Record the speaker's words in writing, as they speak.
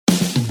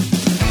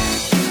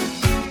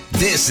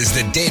This is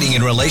the Dating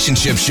and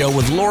Relationship Show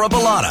with Laura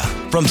Bilotta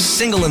from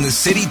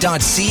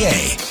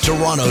singleinthecity.ca.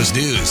 Toronto's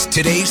news,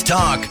 today's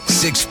talk,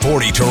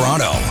 640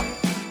 Toronto.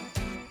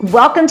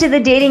 Welcome to the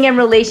Dating and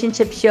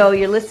Relationship Show.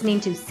 You're listening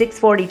to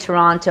 640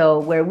 Toronto,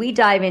 where we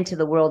dive into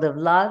the world of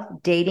love,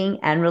 dating,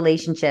 and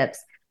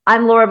relationships.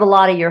 I'm Laura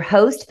Bilotta, your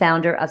host,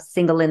 founder of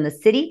Single in the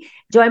City,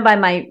 joined by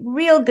my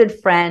real good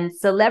friend,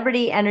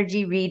 celebrity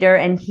energy reader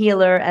and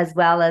healer, as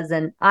well as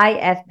an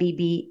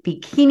IFBB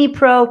bikini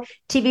pro,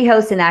 TV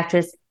host, and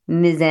actress,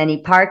 Ms.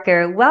 Annie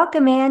Parker.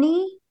 Welcome,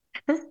 Annie.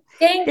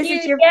 Thank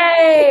you.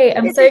 Yay.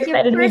 I'm so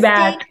excited to be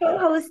back.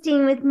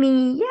 Co-hosting with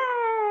me.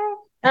 Yay.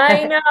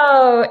 I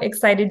know.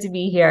 Excited to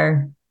be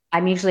here.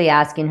 I'm usually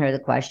asking her the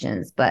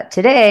questions, but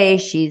today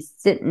she's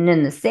sitting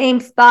in the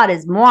same spot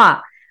as moi.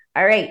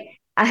 All right.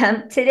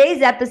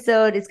 Today's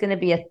episode is going to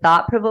be a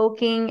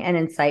thought-provoking and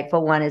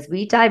insightful one as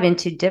we dive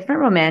into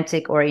different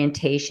romantic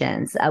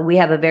orientations. We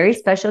have a very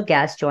special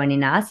guest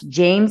joining us,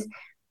 James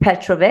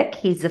Petrovic.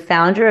 He's the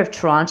founder of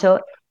Toronto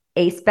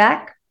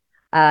Asexuality,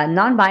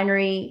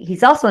 non-binary.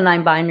 He's also a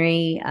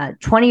non-binary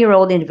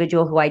 20-year-old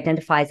individual who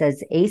identifies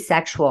as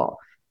asexual.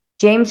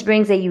 James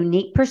brings a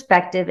unique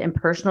perspective and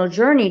personal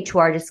journey to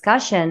our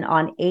discussion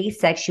on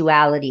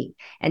asexuality.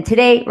 And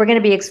today we're going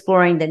to be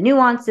exploring the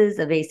nuances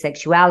of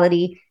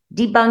asexuality,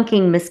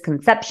 debunking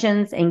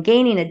misconceptions, and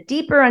gaining a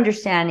deeper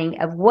understanding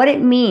of what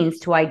it means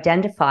to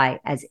identify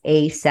as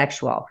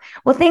asexual.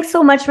 Well, thanks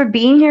so much for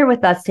being here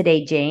with us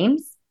today,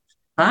 James.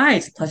 Hi,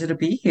 it's a pleasure to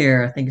be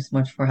here. Thank you so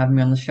much for having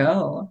me on the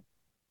show.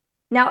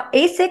 Now,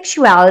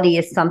 asexuality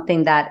is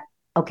something that,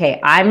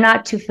 I'm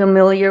not too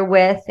familiar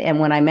with. And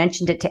when I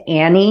mentioned it to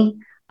Annie,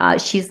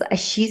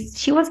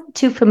 she wasn't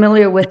too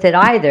familiar with it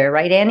either,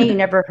 right? Annie, you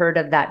never heard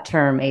of that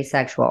term,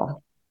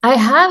 asexual? I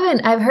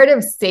haven't. I've heard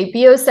of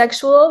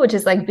sapiosexual, which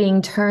is like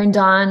being turned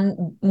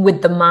on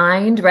with the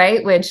mind,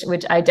 right? Which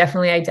I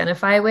definitely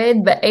identify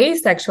with. But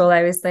asexual,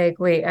 I was like,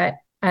 wait,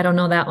 I don't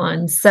know that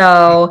one.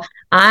 So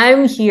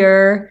I'm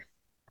here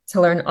to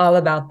learn all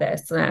about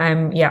this.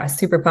 And I'm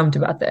super pumped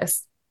about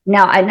this.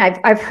 Now, and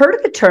I've heard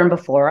of the term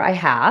before,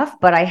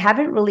 but I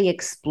haven't really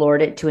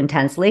explored it too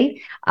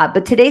intensely.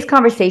 But today's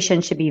conversation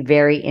should be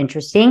very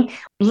interesting.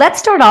 Let's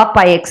start off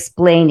by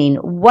explaining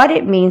what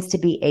it means to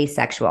be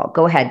asexual.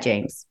 Go ahead,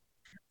 James.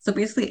 So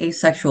basically,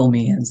 asexual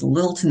means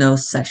little to no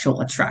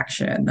sexual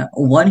attraction.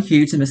 One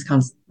huge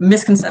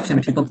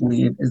misconception people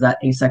believe is that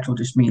asexual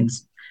just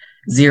means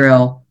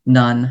zero,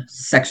 none,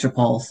 sex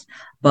repulse.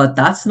 But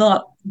that's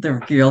not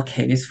the real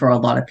case for a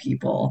lot of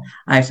people.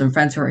 I have some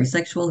friends who are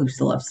asexual who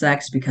still have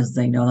sex because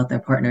they know that their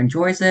partner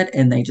enjoys it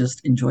and they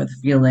just enjoy the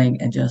feeling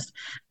and just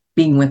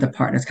being with the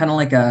partner. It's kind of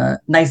like a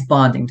nice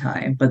bonding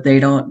time, but they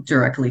don't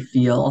directly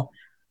feel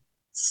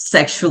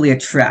sexually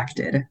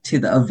attracted to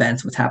the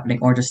events, what's happening,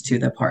 or just to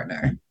their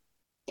partner.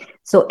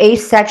 So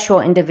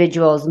asexual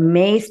individuals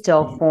may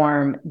still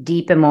form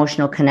deep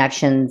emotional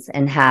connections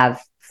and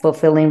have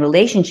fulfilling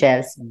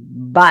relationships,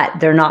 but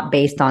they're not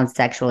based on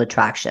sexual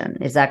attraction.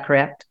 Is that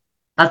correct?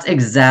 That's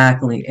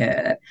exactly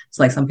it. It's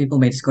like some people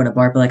may just go to a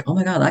bar and be like, oh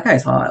my God, that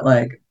guy's hot.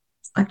 Like,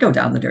 I'd go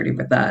down the dirty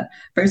with that.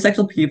 For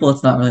asexual people,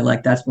 it's not really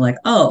like that. It's like,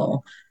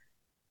 oh,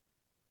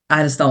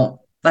 I just don't,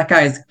 that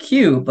guy's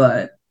cute,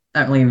 but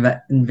I don't really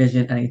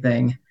envision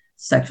anything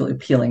sexually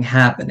appealing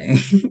happening.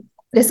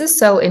 This is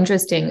so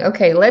interesting.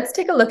 Okay, let's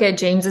take a look at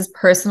James's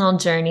personal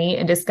journey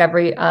and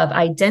discovery of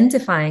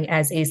identifying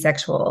as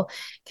asexual.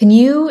 Can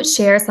you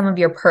share some of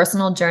your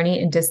personal journey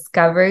and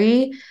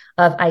discovery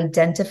of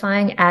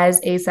identifying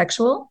as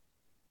asexual?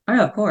 Oh,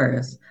 yeah, of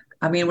course.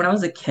 I mean, when I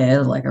was a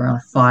kid, like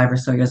around 5 or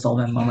so years old,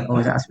 my mom would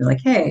always ask me,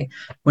 like, hey,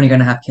 when are you going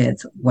to have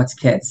kids? What's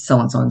kids? So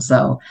and so and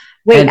so.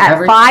 Wait, and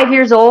at 5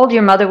 years old,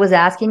 your mother was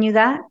asking you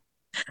that?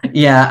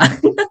 Yeah.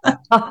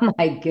 Oh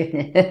my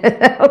goodness.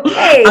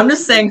 Okay. I'm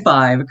just saying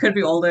 5. It could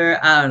be older.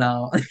 I don't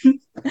know.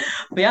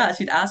 But yeah,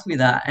 she'd ask me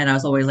that. And I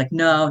was always like,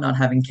 no, not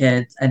having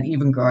kids. And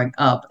even growing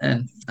up,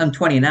 and I'm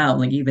 20 now,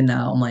 like even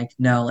now, I'm like,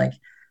 no, like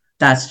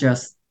that's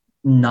just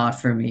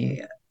not for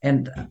me.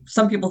 And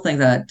some people think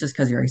that just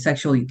because you're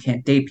asexual, you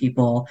can't date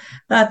people.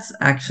 That's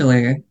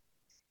actually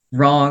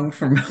wrong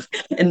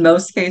in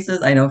most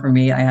cases. I know for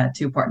me, I had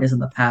 2 partners in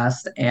the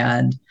past,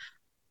 and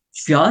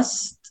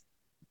just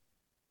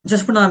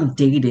when I'm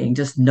dating,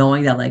 just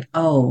knowing that like,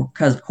 oh,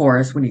 because of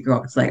course, when you grow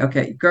up, it's like,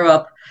 okay, you grow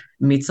up,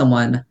 meet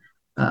someone,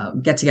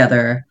 get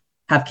together,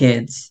 have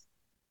kids,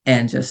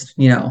 and just,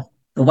 the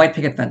white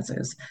picket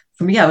fences.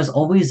 For me, I was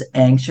always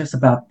anxious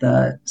about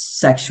the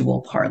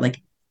sexual part.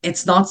 Like,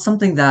 it's not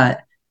something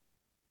that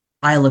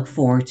I look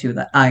forward to,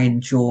 that I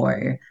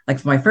enjoy. Like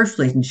for my first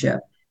relationship,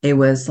 it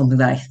was something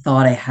that I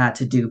thought I had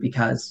to do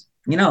because,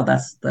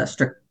 that's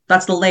the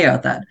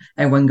layout that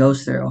everyone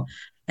goes through.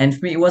 And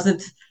for me, it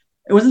wasn't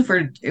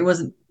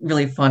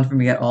really fun for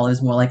me at all. It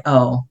was more like,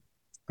 oh,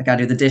 I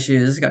gotta do the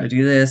dishes, gotta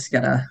do this,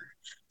 gotta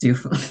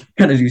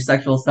do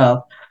sexual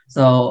stuff.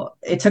 So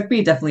it took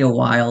me definitely a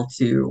while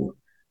to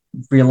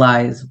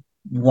realize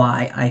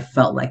why I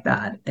felt like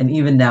that. And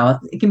even now,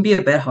 it can be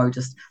a bit hard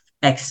just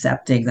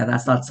accepting that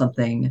that's not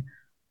something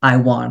I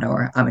want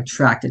or I'm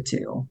attracted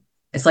to.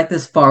 It's like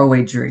this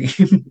faraway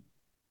dream.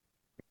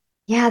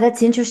 Yeah,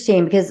 that's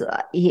interesting because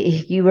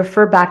you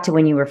refer back to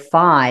when you were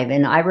 5.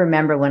 And I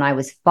remember when I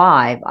was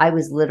 5, I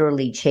was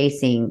literally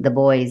chasing the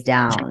boys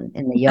down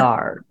in the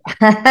yard.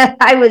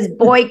 I was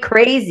boy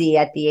crazy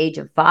at the age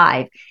of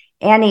 5.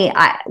 Annie,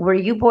 were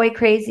you boy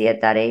crazy at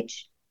that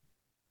age?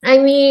 I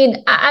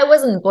mean, I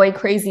wasn't boy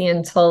crazy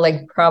until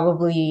like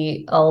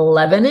probably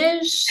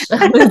 11-ish.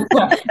 I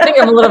think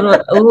I'm a little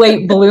bit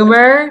late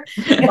bloomer,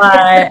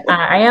 but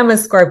I am a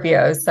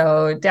Scorpio.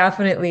 So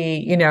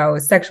definitely,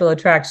 sexual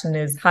attraction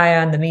is high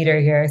on the meter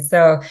here.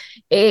 So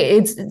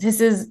this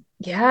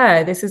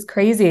is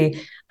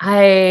crazy.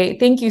 I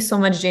thank you so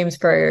much, James,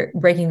 for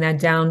breaking that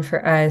down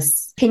for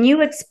us. Can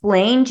you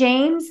explain,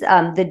 James,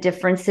 the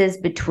differences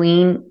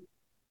between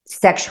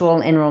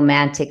sexual and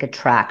romantic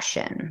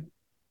attraction?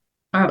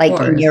 Like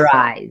in your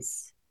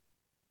eyes?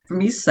 For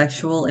me,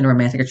 sexual and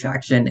romantic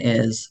attraction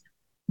is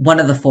one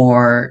of the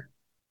 4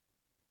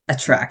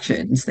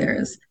 attractions.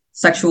 There's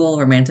sexual,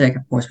 romantic,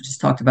 of course, we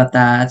just talked about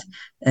that.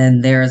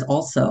 And there's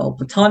also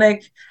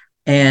platonic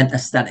and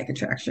aesthetic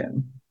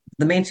attraction.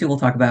 The main 2 we'll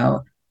talk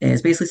about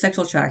is basically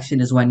sexual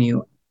attraction is when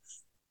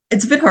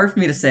it's a bit hard for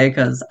me to say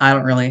because I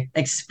don't really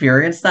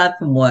experience that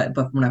but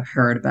from what I've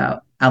heard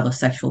about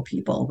allosexual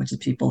people, which is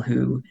people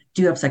who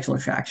do have sexual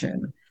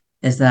attraction,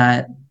 is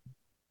that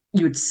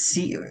you'd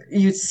see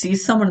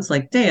someone, it's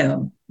like,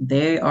 damn,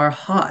 they are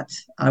hot.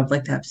 I would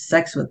like to have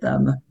sex with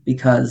them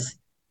because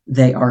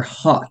they are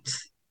hot.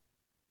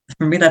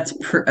 For me, that's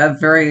a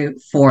very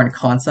foreign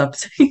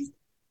concept.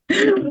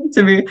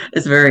 To me,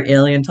 it's very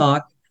alien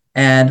talk.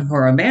 And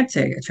for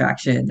romantic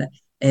attraction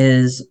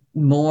is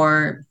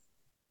more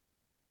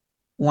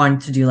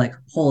wanting to do like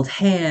hold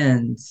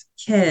hands,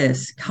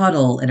 kiss,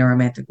 cuddle in a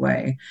romantic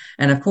way.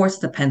 And of course,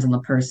 it depends on the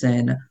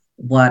person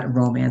what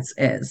romance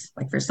is.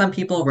 Like for some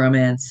people,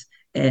 romance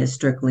is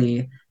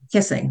strictly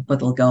kissing, but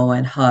they'll go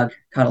and hug,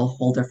 cuddle,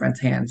 hold their friend's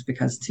hands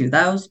because to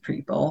those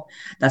people,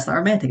 that's not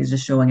romantic. It's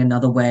just showing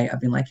another way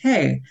of being like,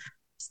 hey,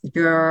 if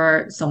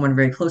you're someone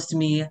very close to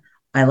me,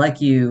 I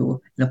like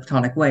you in a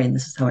platonic way, and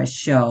this is how I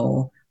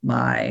show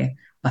my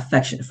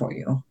affection for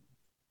you.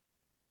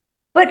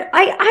 But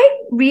I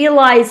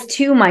realized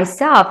too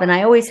myself, and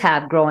I always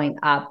have growing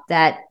up,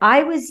 that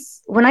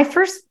when I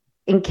first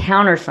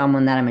encounter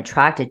someone that I'm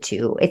attracted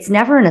to, it's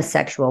never in a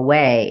sexual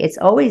way. It's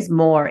always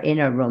more in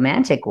a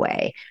romantic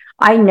way.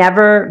 I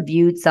never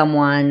viewed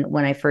someone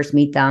when I first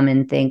meet them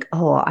and think,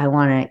 oh, I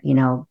want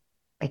to,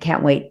 I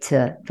can't wait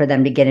for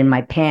them to get in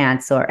my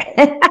pants, or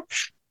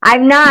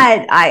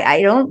I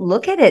don't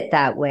look at it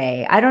that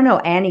way. I don't know.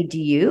 Annie, do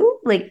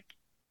you? Like,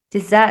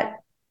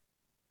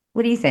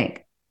 what do you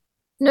think?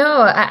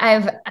 No,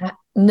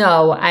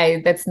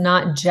 that's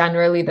not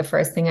generally the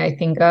first thing I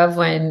think of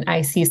when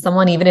I see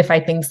someone, even if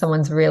I think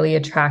someone's really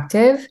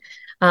attractive.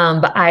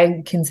 But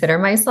I consider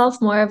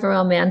myself more of a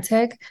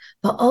romantic,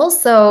 but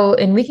also,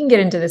 and we can get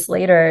into this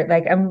later,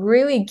 like I'm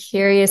really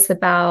curious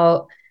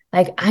about,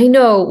 like, I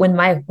know when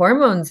my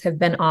hormones have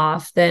been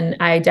off, then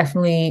I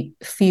definitely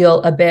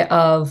feel a bit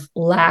of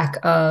lack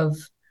of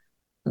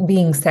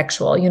being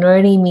sexual, you know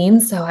what I mean?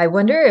 So I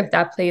wonder if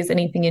that plays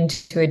anything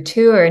into it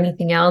too, or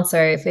anything else,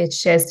 or if it's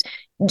just,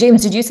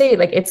 James, did you say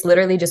like it's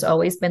literally just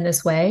always been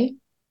this way?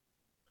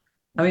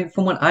 I mean,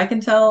 from what I can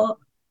tell,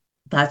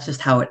 that's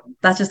just how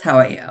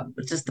I am.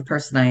 It's just the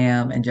person I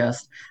am and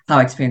just how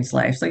I experience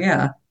life. So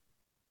yeah.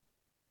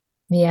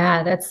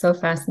 Yeah, that's so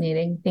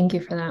fascinating. Thank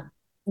you for that.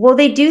 Well,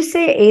 they do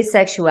say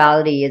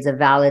asexuality is a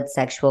valid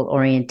sexual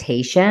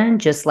orientation,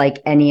 just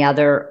like any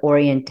other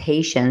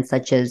orientation,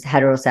 such as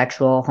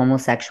heterosexual,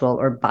 homosexual,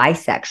 or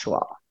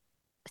bisexual.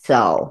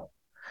 So,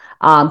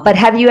 but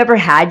have you ever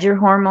had your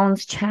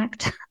hormones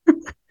checked?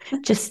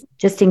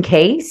 just in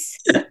case?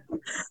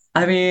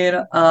 I mean,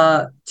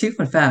 2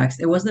 fun facts.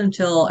 It wasn't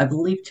until I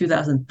believe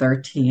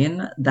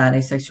 2013 that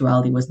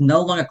asexuality was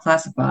no longer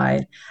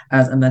classified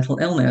as a mental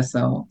illness.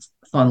 So,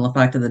 fun little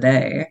fact of the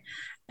day.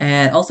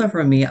 And also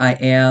for me, I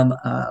am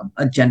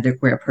a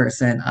genderqueer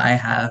person. I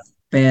have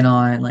been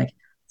on like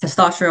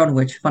testosterone,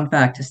 which, fun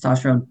fact,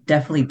 testosterone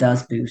definitely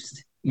does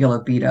boost your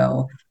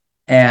libido.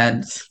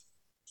 And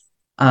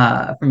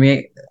for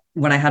me,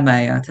 when I had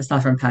my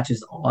testosterone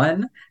patches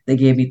on, they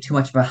gave me too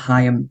much of a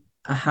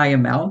high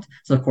amount.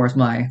 So of course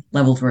my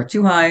levels were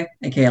too high,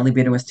 aka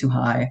libido was too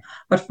high.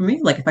 But for me,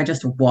 like if I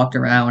just walked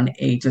around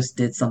and just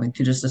did something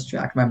to just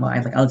distract my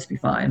mind, like I'll just be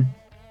fine.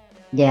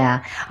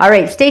 Yeah. All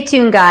right. Stay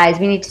tuned, guys.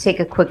 We need to take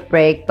a quick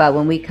break, but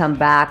when we come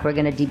back, we're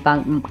going to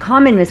debunk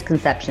common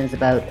misconceptions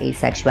about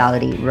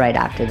asexuality right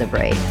after the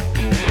break.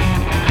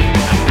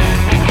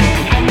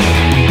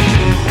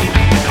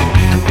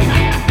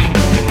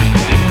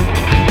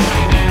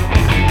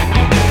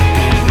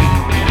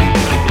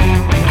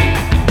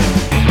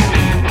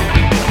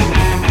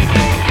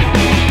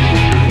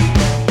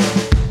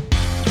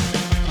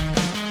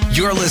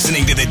 You're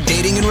listening to the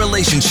Dating and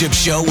Relationship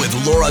Show with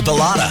Laura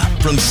Bilotta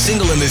from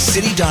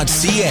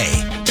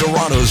singleinthecity.ca.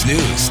 Toronto's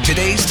news.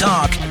 Today's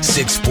talk,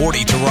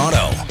 640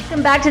 Toronto.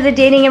 Welcome back to the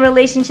Dating and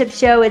Relationship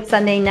Show. It's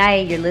Sunday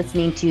night. You're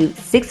listening to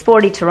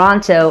 640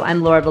 Toronto.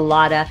 I'm Laura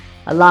Bilotta,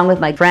 along with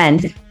my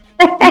friend,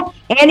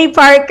 Annie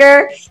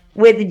Parker.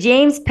 with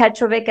James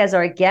Petrovic as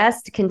our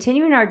guest,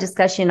 continuing our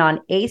discussion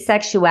on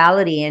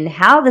asexuality and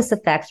how this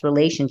affects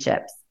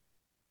relationships.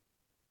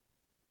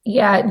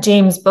 Yeah,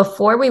 James,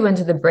 before we went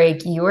to the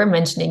break, you were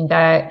mentioning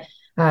that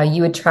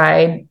you had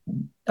tried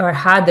or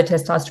had the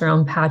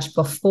testosterone patch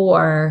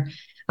before.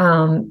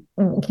 Can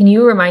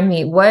you remind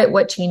me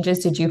what changes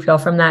did you feel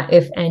from that,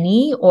 if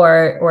any,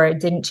 or it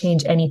didn't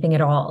change anything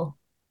at all?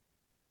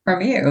 For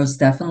me, it was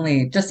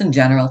definitely just in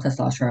general,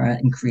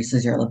 testosterone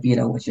increases your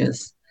libido, which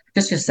is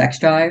just your sex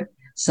drive.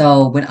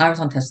 So when I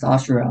was on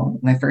testosterone,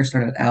 when I first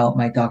started out,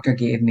 my doctor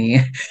gave me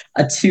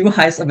a too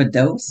high of a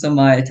dose. So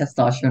my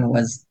testosterone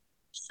was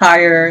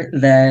higher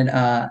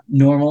than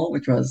normal,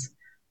 which was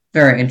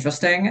very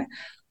interesting.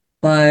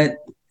 But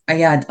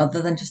yeah,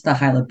 other than just the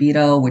high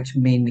libido, which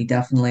made me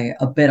definitely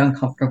a bit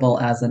uncomfortable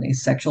as an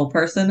asexual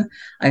person,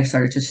 I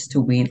started just to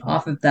wean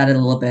off of that a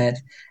little bit,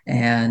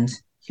 and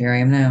here I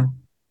am now.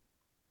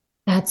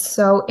 That's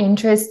so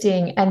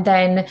interesting. And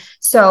then,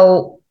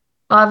 so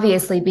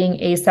obviously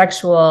being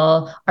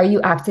asexual, are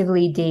you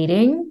actively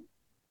dating?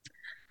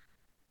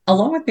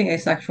 Along with being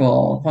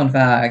asexual, fun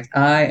fact,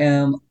 I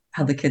am,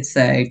 how the kids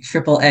say,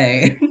 triple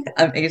A.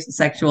 I'm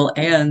asexual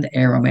and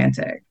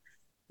aromantic,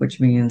 which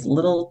means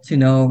little to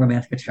no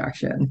romantic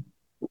attraction.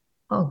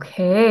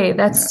 Okay, Yeah.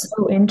 that's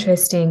so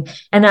interesting.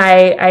 And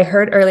I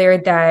heard earlier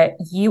that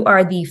you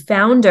are the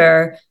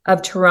founder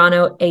of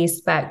Toronto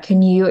A-Spec.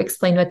 Can you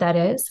explain what that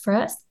is for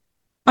us?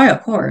 Oh, yeah,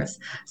 of course.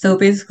 So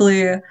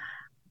basically,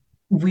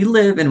 we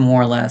live in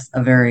more or less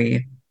a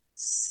very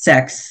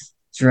sex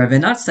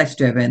driven, not sex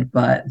driven,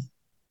 but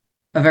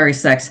a very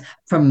sex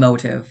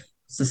promotive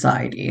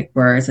society.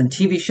 Whereas in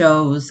TV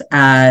shows,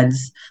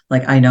 ads,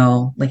 like I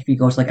know, like if you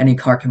go to like any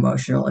car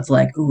commercial, it's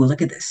like, ooh,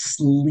 look at this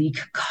sleek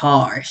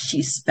car.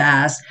 She's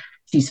fast,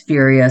 she's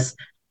furious,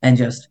 and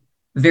just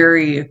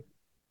very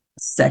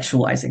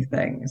sexualizing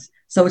things.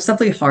 So it's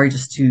definitely hard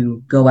just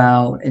to go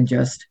out and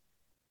just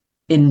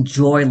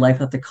enjoy life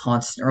with the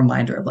constant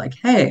reminder of like,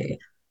 hey,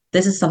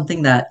 this is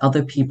something that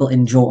other people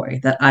enjoy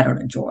that I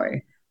don't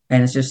enjoy.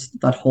 And it's just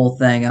that whole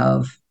thing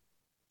of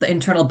the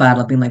internal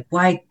battle of being like,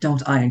 why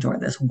don't I enjoy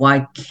this?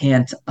 Why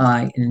can't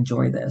I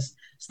enjoy this?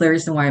 So the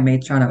reason why I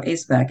made Toronto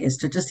ACEBAC is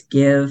to just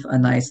give a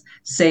nice,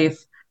 safe,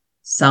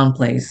 sound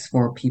place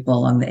for people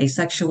along the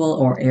asexual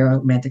or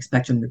aromantic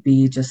spectrum to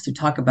be, just to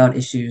talk about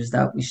issues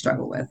that we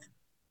struggle with.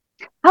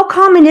 How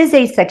common is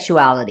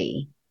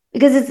asexuality?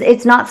 Because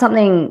it's not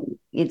something,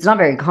 it's not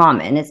very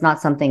common. It's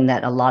not something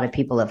that a lot of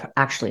people have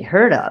actually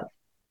heard of.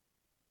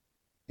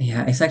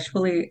 Yeah,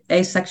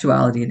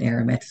 asexuality and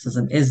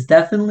aromanticism is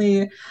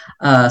definitely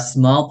a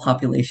small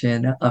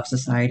population of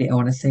society. I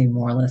want to say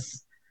more or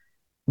less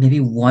maybe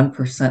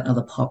 1% of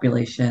the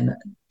population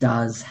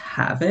does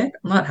have it.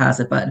 Not has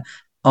it, but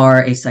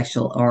are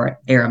asexual or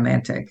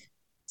aromantic.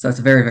 So it's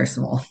very, very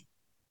small.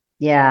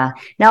 Yeah.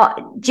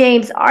 Now,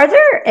 James, are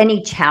there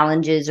any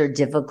challenges or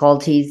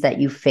difficulties that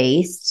you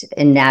faced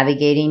in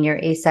navigating your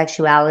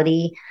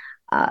asexuality,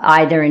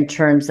 either in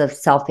terms of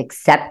self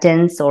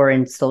acceptance or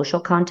in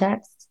social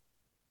context?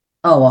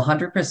 Oh,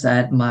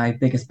 100%. My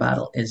biggest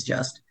battle is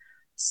just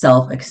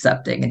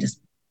self-accepting and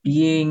just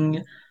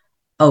being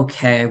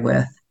okay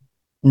with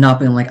not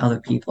being like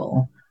other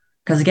people.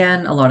 Because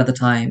again, a lot of the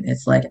time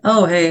it's like,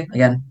 oh, hey,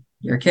 again,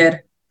 you're a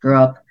kid, grew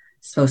up,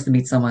 supposed to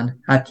meet someone,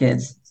 have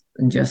kids,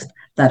 and just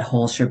that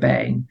whole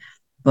shebang.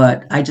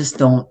 But I just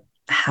don't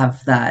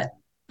have that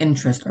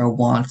interest or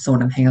want. So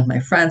when I'm hanging out with my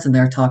friends and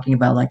they're talking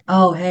about like,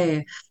 oh,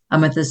 hey, I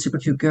met this super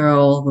cute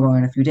girl, we're going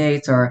on a few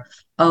dates, or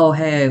oh,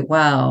 hey,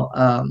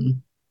 wow,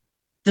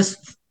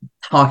 just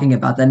talking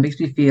about that makes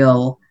me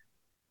feel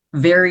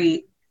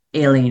very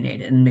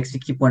alienated and makes me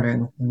keep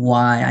wondering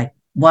why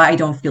I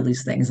don't feel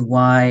these things,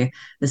 why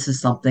this is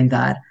something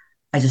that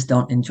I just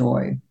don't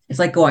enjoy. It's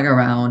like going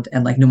around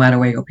and like no matter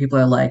where you go, people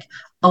are like,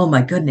 "Oh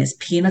my goodness,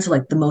 peanuts are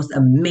like the most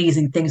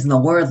amazing things in the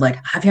world. Like,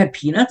 have you had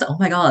peanuts? Oh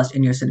my gosh!"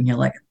 And you're sitting here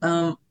like,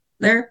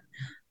 they're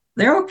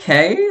they're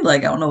okay.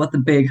 Like, I don't know what the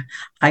big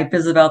hype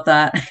is about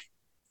that.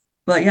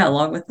 But yeah,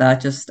 along with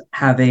that, just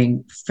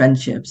having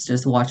friendships,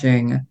 just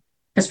watching,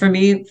 because for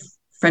me,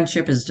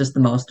 friendship is just the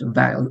most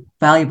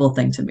valuable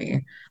thing to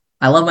me.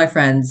 I love my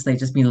friends, they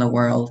just mean the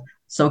world.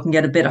 So it can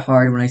get a bit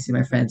hard when I see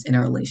my friends in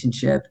a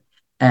relationship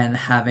and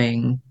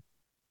having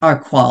our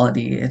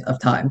quality of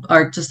time,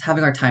 or just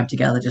having our time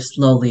together just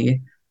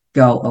slowly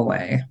go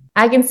away.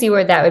 I can see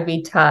where that would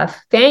be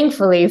tough.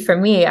 Thankfully for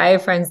me, I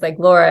have friends like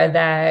Laura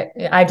that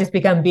I just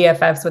become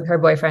BFFs with her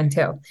boyfriend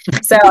too.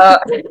 So,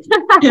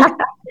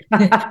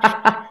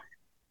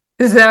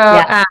 so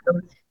Yeah.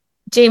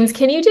 James,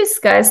 can you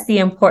discuss the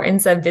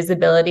importance of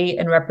visibility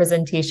and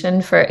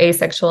representation for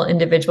asexual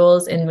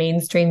individuals in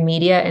mainstream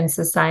media and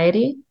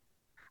society?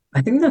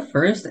 I think the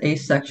first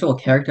asexual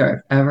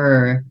character I've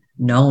ever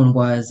known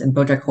was in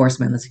BoJack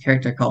Horseman. There's a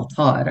character called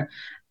Todd,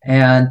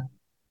 and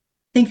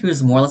think it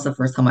was more or less the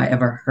first time I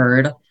ever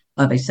heard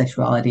of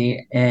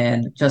asexuality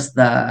in just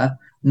the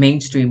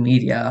mainstream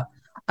media.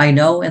 I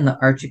know in the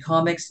Archie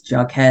comics,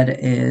 Jughead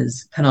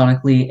is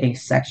canonically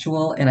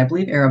asexual and I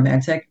believe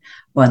aromantic,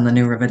 but in the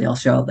new Riverdale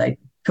show, they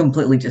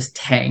completely just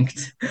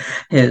tanked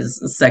his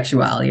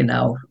sexuality.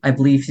 Now I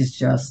believe he's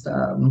just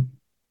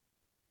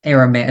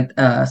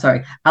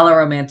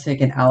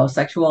alloromantic and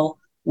allosexual,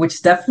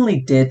 which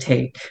definitely did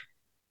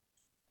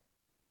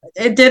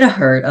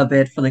hurt a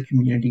bit for the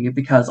community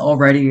because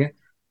already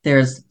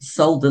there's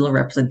so little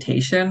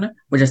representation.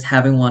 We're just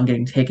having one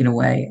getting taken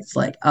away. It's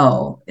like,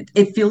 oh,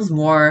 it feels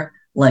more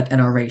like an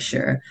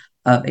erasure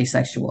of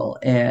asexual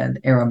and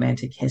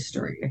aromantic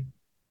history.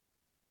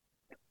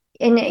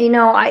 And,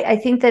 I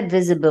think that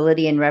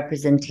visibility and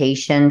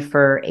representation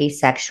for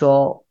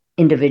asexual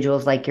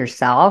individuals like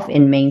yourself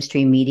in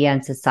mainstream media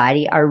and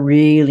society are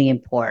really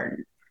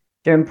important.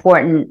 They're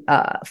important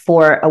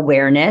for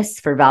awareness,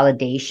 for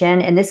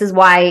validation. And this is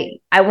why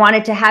I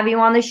wanted to have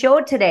you on the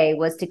show today,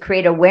 was to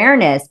create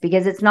awareness,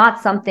 because it's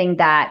not something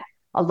that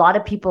a lot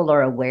of people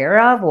are aware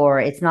of,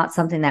 or it's not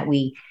something that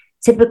we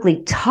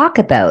typically talk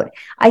about.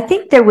 I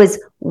think there was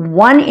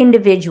one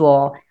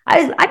individual.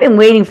 I've been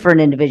waiting for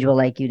an individual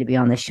like you to be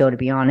on the show, to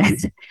be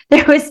honest.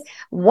 There was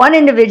one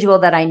individual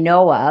that I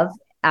know of,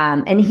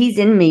 and he's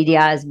in media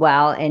as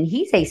well, and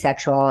he's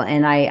asexual.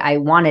 And I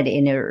wanted to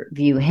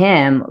interview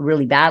him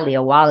really badly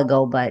a while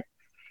ago, but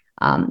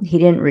he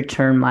didn't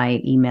return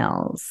my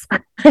emails.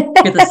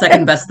 Get the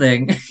second best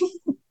thing.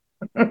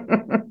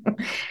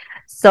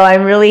 So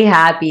I'm really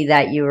happy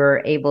that you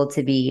were able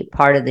to be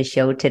part of the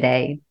show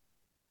today.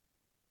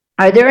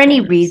 Are there any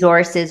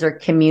resources or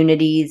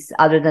communities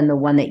other than the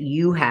one that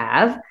you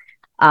have,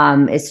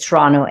 is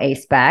Toronto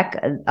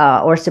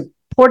ASPEC, or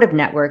supportive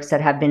networks that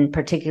have been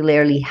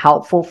particularly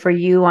helpful for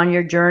you on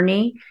your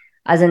journey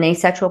as an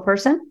asexual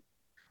person?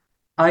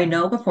 I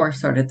know before I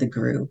started the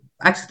group,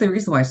 actually, the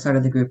reason why I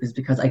started the group is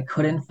because I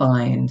couldn't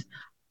find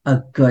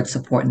a good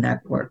support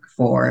network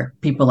for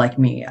people like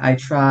me. I'm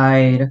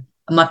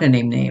not going to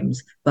name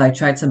names, but I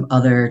tried some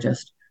other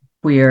just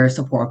queer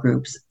support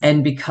groups.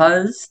 And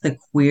because the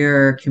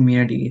queer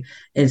community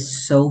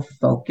is so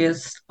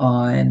focused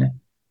on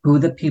who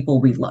the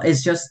people we love,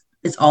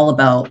 it's all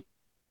about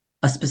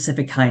a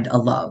specific kind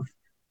of love.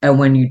 And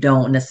when you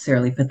don't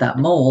necessarily fit that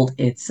mold,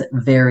 it's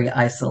very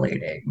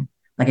isolating.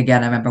 Like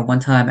again, I remember one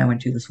time I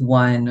went to this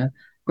one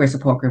queer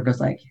support group that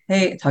was like,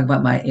 hey, talk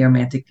about my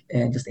aromantic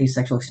and just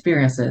asexual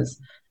experiences.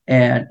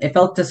 And it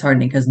felt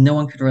disheartening because no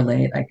one could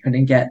relate. I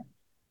couldn't get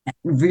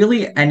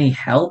really any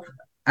help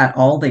at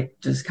all. They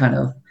just kind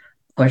of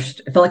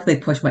it felt like they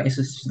pushed my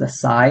issues to the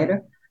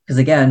side. Because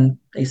again,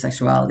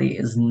 asexuality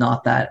is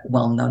not that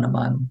well known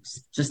among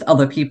just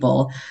other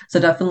people. So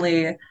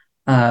definitely,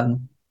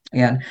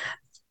 again,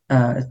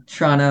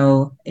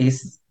 Toronto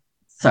Ace,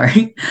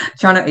 sorry,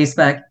 Toronto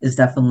ASPEC is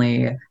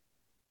definitely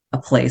a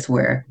place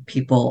where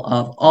people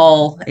of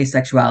all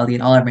asexuality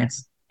and all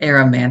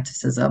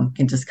aromanticism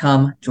can just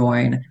come,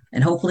 join,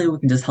 and hopefully we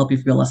can just help you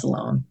feel less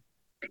alone.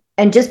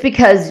 And just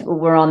because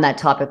we're on that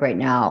topic right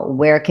now,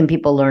 where can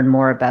people learn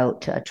more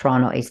about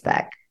Toronto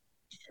ASPEC?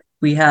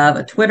 We have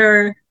a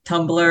Twitter,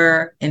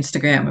 Tumblr,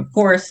 Instagram, of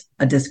course,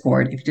 a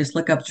Discord. If you just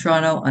look up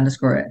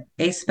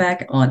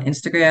Toronto_ASPEC on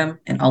Instagram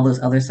and all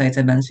those other sites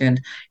I mentioned,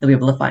 you'll be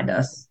able to find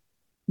us.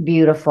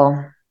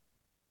 Beautiful.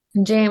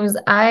 James,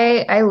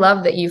 I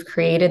love that you've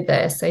created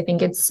this. I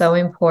think it's so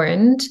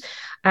important.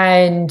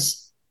 And,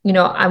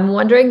 I'm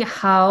wondering,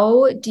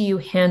 how do you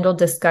handle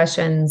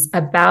discussions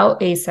about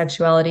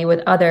asexuality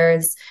with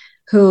others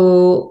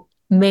who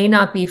may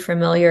not be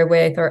familiar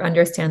with or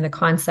understand the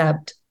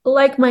concept,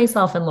 like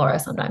myself and Laura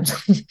sometimes?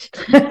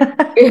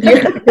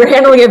 You're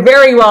handling it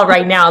very well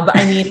right now, but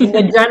I mean, in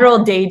the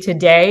general day to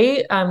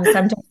day,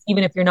 sometimes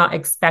even if you're not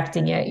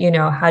expecting it,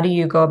 how do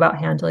you go about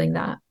handling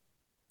that?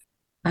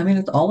 I mean,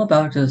 it's all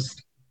about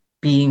just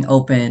being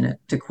open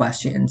to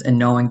questions and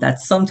knowing that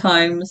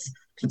sometimes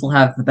people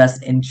have the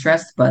best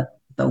interest, but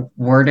the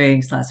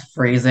wording slash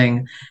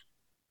phrasing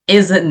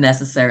isn't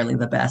necessarily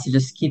the best. So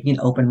just keeping an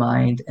open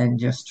mind and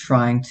just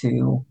trying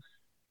to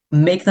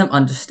make them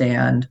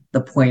understand the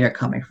point you're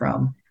coming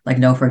from. Like,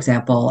 no, for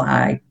example,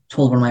 I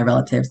told one of my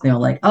relatives, they were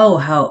like, oh,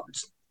 how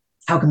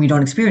come you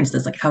don't experience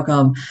this? Like, how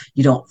come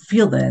you don't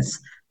feel this?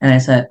 And I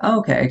said, oh,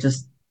 okay,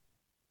 just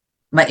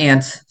my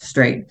aunt's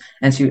straight.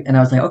 And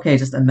I was like, okay,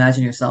 just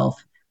imagine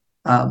yourself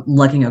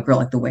liking a girl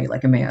like the way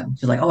like a man.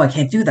 She's like, oh, I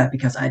can't do that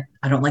because I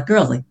don't like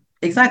girls. Like,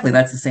 exactly,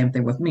 that's the same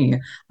thing with me.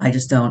 I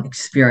just don't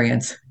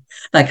experience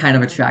that kind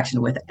of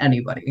attraction with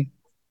anybody.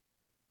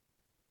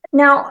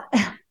 Now,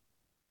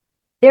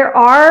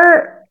 so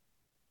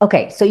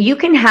you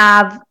can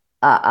have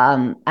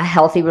a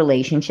healthy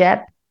relationship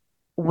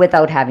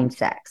without having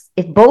sex.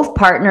 If both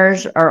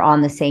partners are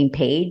on the same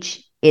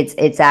page, it's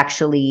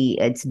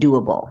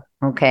doable.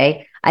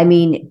 Okay. I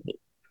mean,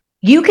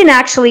 you can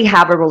actually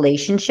have a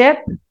relationship.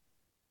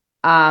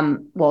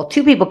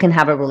 Two people can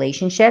have a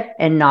relationship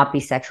and not be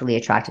sexually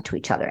attracted to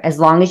each other. As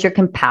long as you're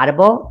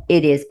compatible,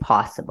 it is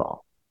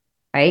possible.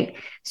 Right.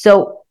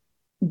 So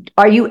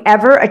are you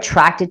ever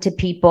attracted to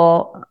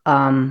people,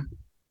 and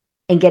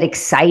get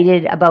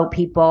excited about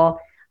people,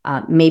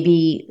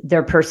 maybe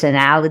their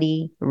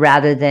personality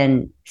rather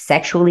than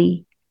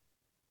sexually?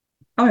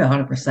 Oh, yeah,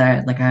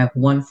 100%. Like, I have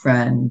one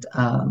friend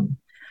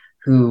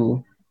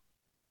who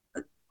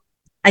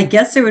I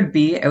guess it would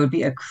be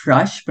a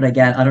crush, but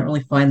again, I don't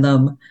really find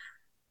them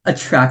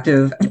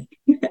attractive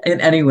in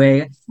any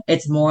way.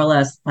 It's more or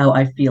less how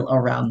I feel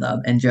around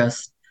them and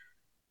just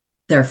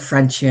their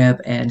friendship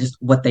and just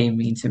what they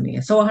mean to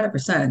me. So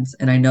 100%.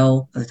 And I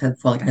know, as I said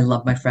before, like I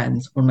love my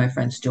friends. One of my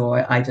friends,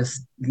 Joy, I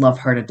just love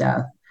her to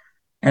death.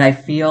 And I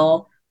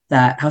feel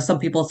that how some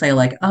people say,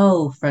 like,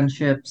 oh,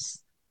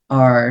 friendships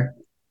are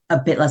a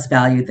bit less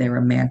valued than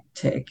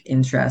romantic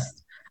interest.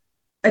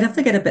 I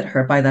definitely get a bit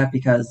hurt by that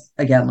because,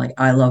 again, like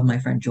I love my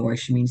friend Joy.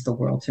 She means the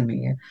world to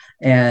me.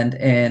 And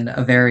in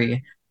a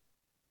very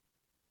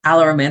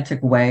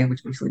alloromantic way,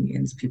 which basically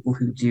means people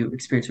who do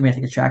experience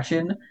romantic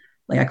attraction.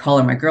 Like I call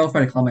her my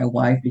girlfriend, I call her my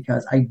wife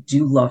because I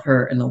do love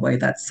her in the way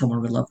that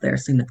someone would love their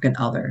significant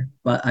other,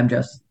 but I'm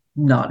just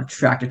not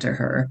attracted to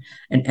her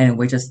in any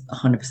way, just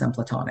 100%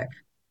 platonic.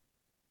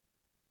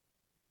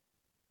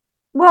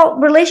 Well,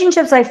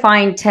 relationships I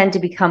find tend to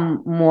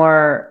become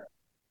more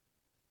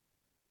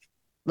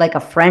like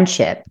a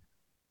friendship,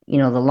 the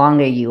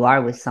longer you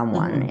are with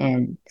someone. Hmm.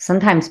 And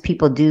sometimes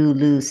people do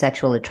lose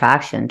sexual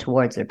attraction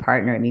towards their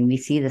partner. I mean, we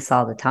see this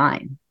all the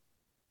time.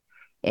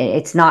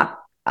 It's not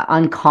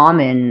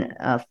uncommon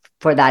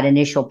for that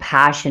initial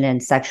passion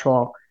and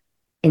sexual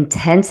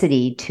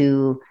intensity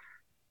to,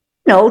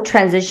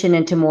 transition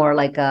into more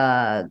like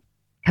a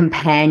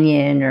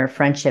companion or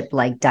friendship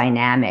like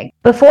dynamic.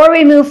 Before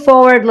we move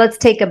forward, let's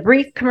take a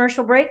brief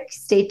commercial break.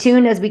 Stay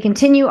tuned as we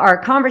continue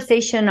our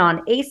conversation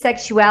on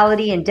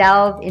asexuality and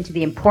delve into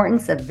the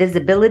importance of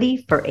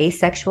visibility for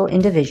asexual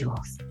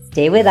individuals.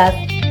 Stay with us.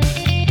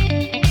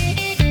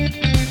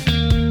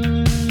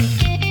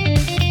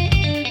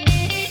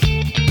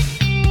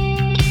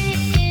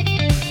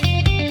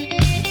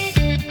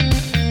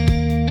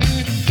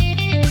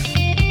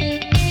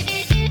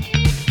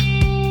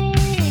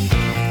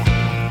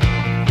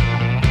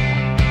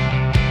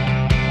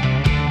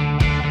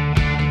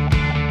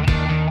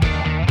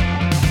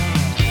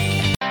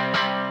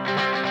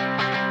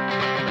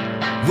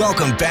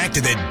 Welcome back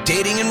to the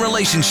Dating and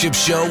Relationship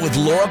Show with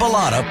Laura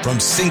Bilotta from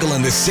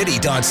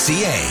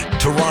singleinthecity.ca.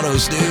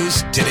 Toronto's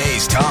news,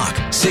 today's talk,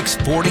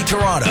 640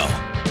 Toronto.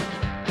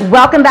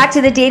 Welcome back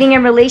to the Dating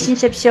and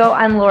Relationship Show.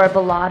 I'm Laura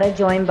Bilotta,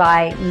 joined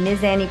by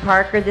Ms. Annie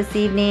Parker this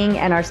evening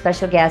and our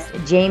special guest,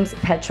 James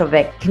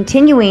Petrovic,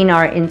 continuing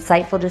our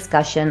insightful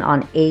discussion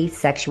on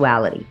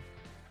asexuality.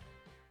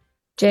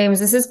 James,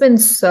 this has been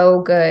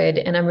so good,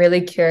 and I'm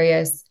really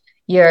curious.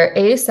 You're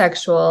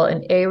asexual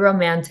and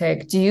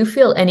aromantic. Do you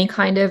feel any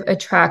kind of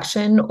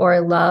attraction or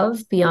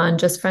love beyond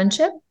just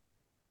friendship?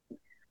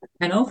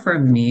 I know for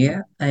me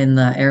in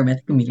the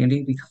aromatic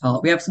community, we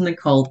have something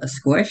called a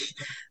squish,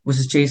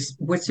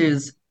 which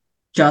is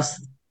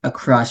just a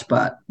crush,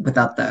 but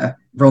without the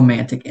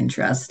romantic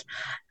interest.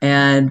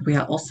 And we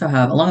also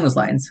have, along those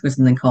lines, we have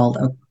something called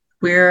a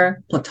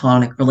queer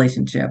platonic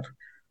relationship,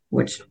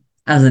 which,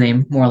 as the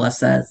name more or less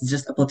says, is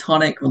just a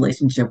platonic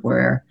relationship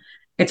where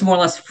it's more or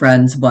less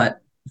friends, but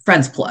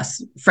friends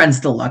plus, friends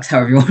deluxe,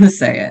 however you want to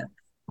say it,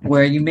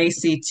 where you may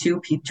see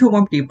two or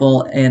more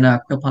people in a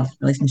queer platonic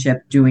relationship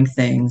doing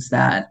things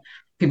that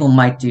people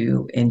might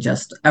do in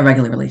just a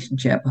regular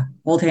relationship.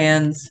 Hold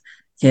hands,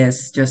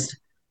 kiss, just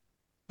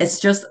it's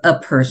just a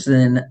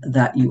person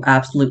that you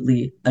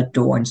absolutely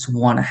adore and just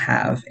want to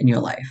have in your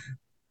life.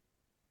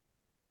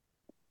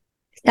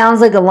 Sounds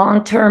like a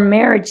long-term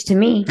marriage to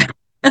me.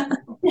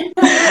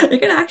 It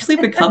can actually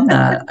become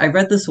that. I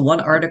read this one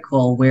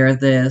article where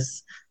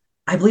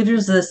I believe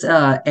there's this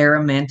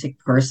aromantic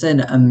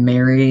person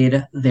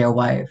married their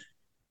wife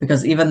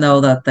because even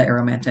though that the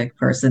aromantic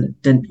person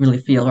didn't really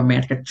feel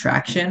romantic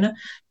attraction,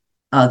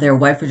 their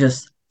wife was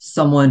just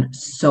someone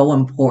so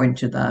important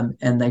to them,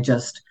 and they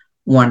just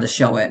wanted to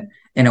show it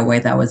in a way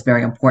that was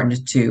very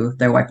important to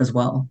their wife as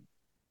well.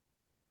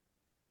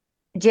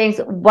 James,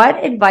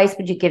 what advice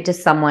would you give to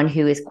someone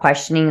who is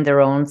questioning their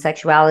own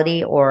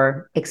sexuality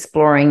or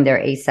exploring their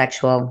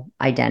asexual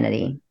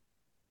identity?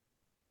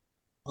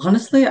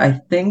 Honestly, I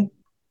think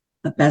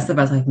the best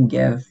advice I can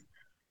give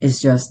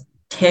is just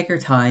take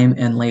your time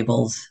and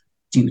labels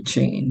do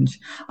change.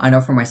 I know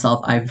for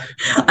myself,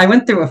 I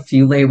went through a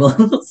few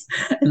labels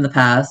in the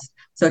past,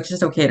 so it's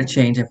just okay to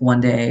change if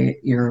one day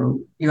you're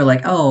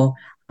like, oh,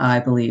 I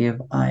believe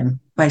I'm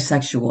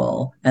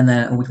bisexual, and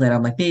then a week later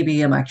I'm like,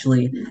 maybe I'm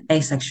actually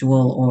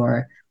asexual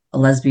or a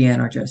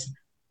lesbian or just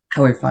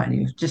however you find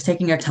you. Just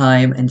taking your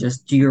time and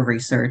just do your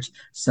research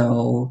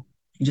so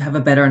you have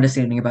a better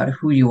understanding about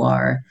who you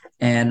are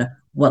and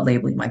what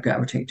label you might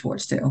gravitate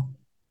towards too.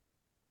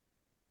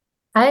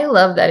 I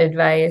love that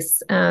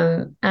advice.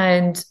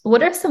 And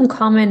what are some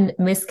common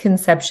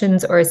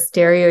misconceptions or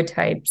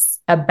stereotypes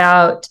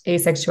about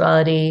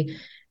asexuality,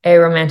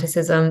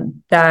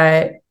 aromanticism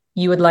that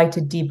you would like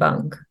to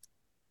debunk?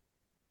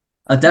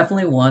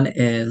 Definitely one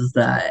is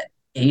that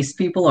ace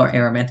people or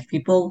aromantic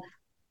people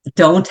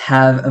don't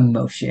have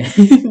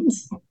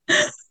emotions.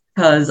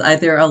 Because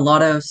there are a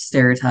lot of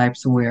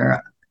stereotypes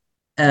where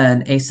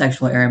an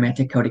asexual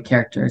aromantic coded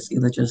character is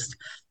either just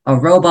a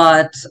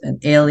robot, an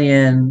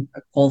alien,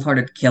 a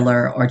cold-hearted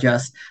killer, or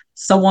just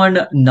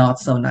someone not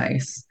so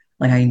nice.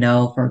 Like I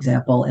know, for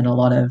example, in a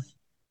lot of,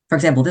 for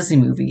example, Disney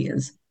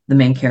movies, the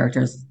main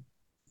characters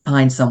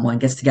find someone,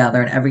 gets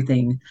together, and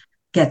everything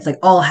gets like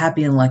all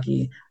happy and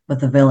lucky. But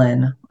the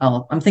villain,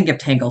 oh, I'm thinking of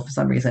Tangle for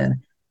some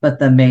reason, but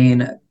the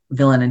main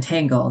villain in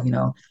Tangle,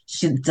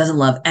 she doesn't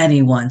love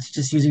anyone. She's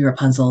just using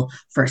Rapunzel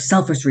for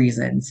selfish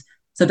reasons.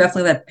 So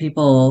definitely that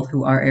people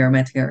who are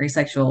aromantic or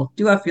asexual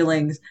do have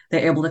feelings.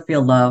 They're able to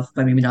feel love,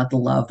 but maybe not the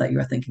love that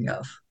you're thinking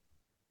of.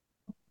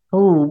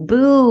 Oh,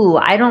 boo.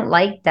 I don't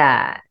like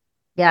that.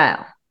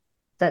 Yeah,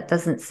 that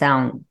doesn't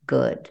sound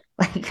good.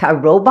 Like a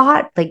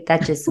robot? Like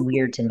that's just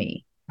weird to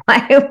me.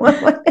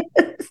 Definitely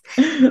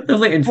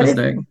What is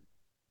interesting.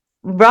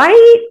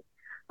 right?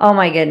 Oh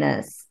my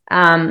goodness.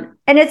 And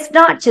it's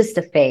not just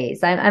a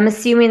phase. I'm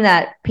assuming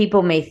that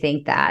people may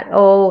think that,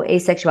 oh,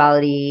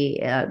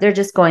 asexuality, they're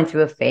just going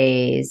through a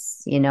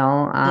phase,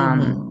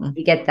 Hmm.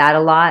 you get that a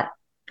lot.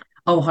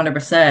 Oh,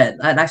 100%.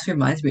 That actually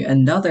reminds me,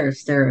 another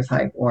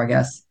stereotype, or I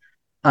guess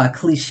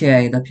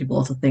cliche that people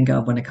also think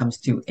of when it comes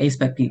to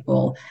aspec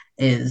people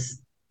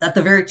is that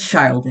they're very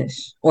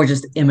childish or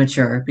just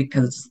immature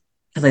because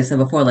I said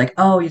before, like,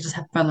 oh, you just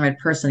have to find the right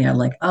person. Yeah,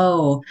 like,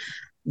 oh,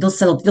 you'll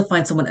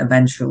find someone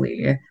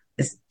eventually.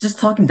 It's just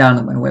talking down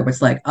in my way, where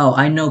it's like, oh,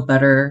 I know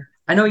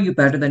you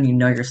better than you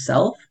know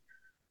yourself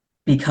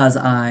because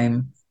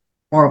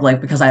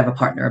because I have a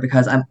partner,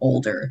 because I'm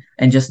older,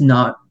 and just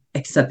not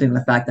accepting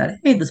the fact that,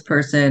 hey, this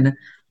person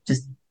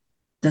just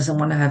doesn't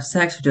want to have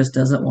sex, or just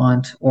doesn't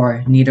want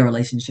or need a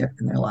relationship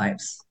in their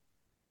lives.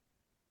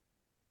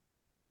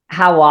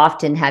 How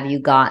often have you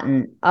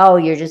gotten, oh,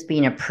 you're just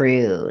being a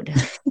prude.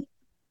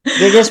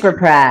 You're just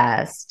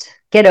repressed.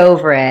 Get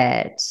over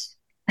it.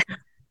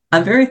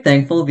 I'm very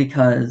thankful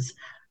because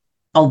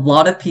a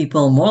lot of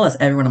people, more or less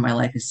everyone in my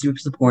life, is super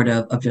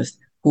supportive of just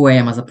who I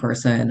am as a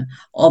person.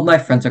 All my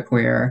friends are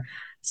queer,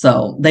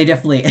 so they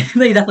definitely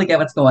they definitely get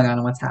what's going on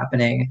and what's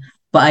happening.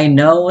 But I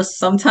know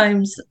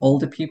sometimes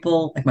older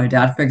people, like my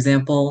dad, for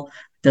example,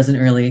 doesn't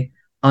really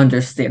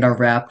understand or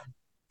wrap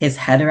his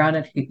head around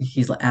it.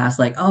 He's asked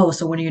like, "Oh,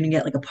 so when are you gonna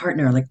get like a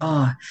partner?" Like,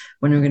 "Oh,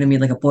 when are we gonna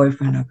meet like a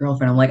boyfriend or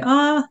girlfriend?" I'm like,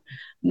 "Ah,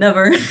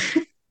 never."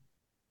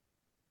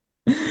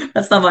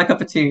 That's not my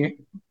cup of tea.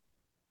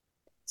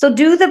 So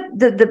do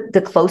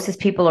the closest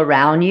people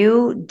around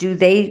you, do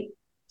they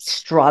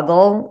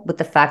struggle with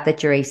the fact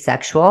that you're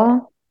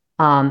asexual?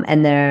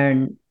 And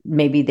then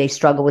maybe they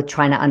struggle with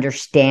trying to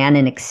understand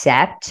and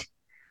accept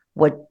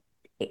what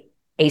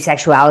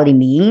asexuality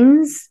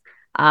means.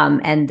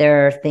 And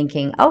they're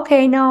thinking,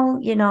 okay, no,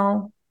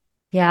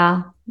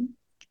 yeah,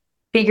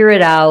 figure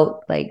it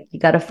out. Like you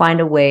got to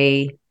find a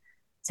way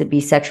to be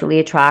sexually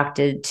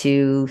attracted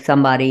to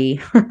somebody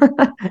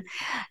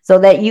so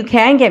that you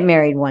can get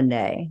married one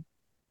day.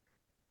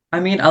 I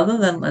mean, other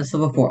than as I said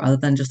before, other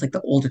than just like the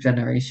older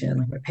generation,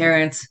 like my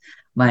parents,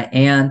 my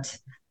aunt,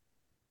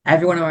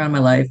 everyone around my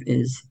life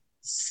is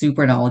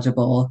super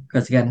knowledgeable.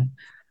 Because again,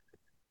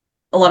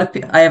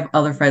 I have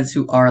other friends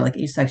who are like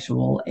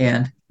asexual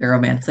and they're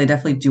romantic. They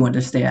definitely do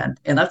understand,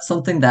 and that's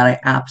something that I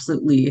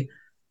absolutely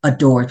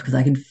adore because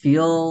I can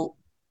feel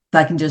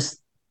that I can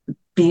just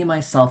be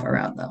myself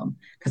around them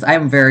because I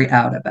am very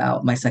out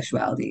about my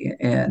sexuality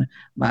and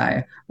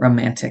my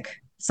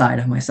romantic side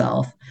of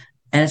myself.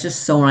 And it's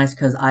just so nice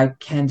because I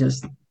can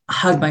just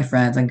hug my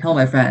friends and call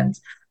my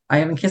friends.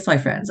 I even kiss my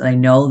friends. And I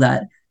know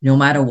that no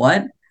matter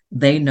what,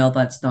 they know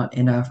that's not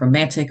in a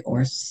romantic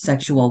or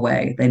sexual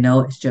way. They know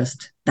it's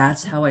just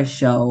that's how I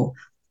show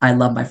I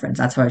love my friends.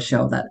 That's how I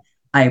show that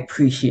I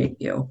appreciate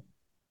you.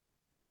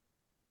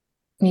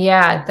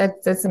 Yeah,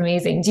 that's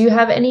amazing. Do you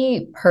have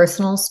any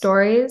personal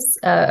stories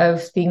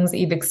of things that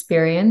you've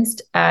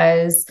experienced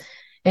as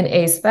an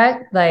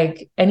aspec?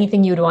 Like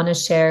anything you'd want to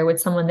share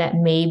with someone that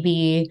may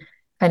be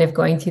kind of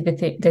going through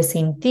the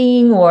same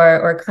thing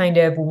or kind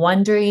of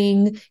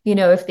wondering,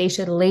 if they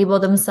should label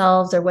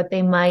themselves or what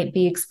they might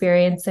be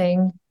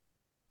experiencing?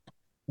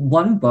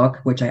 One book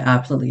which I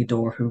absolutely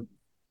adore, who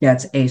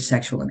gets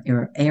asexual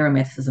and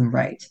aromanticism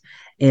right,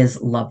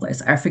 is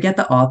Loveless. I forget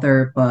the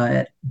author,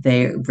 but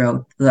they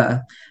wrote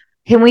the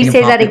Can we same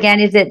say that author, again?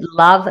 Is it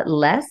love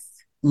less?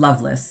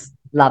 Loveless.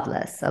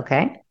 Loveless.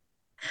 Okay.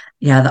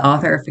 Yeah, the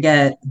author, I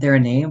forget their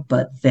name,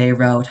 but they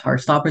wrote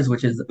Heartstoppers,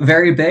 which is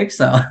very big,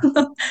 so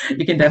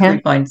you can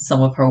definitely find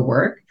some of her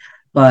work.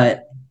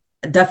 But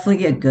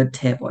definitely a good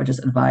tip or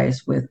just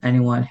advice with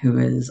anyone who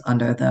is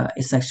under the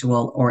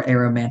asexual or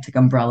aromantic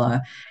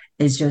umbrella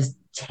is just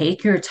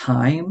take your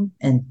time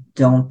and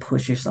don't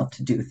push yourself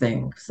to do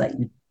things that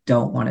you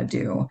don't want to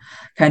do.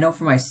 I know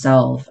for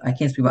myself, I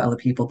can't speak about other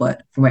people,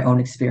 but for my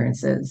own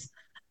experiences,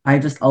 I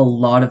just a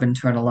lot of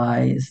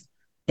internalized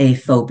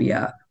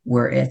aphobia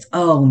where it's,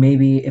 oh,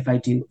 maybe if I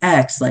do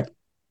X, like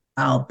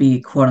I'll be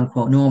quote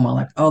unquote normal.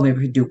 Like, oh,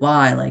 maybe if I do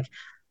Y, like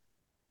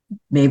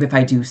maybe if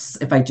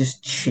I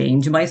just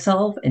change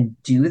myself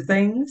and do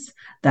things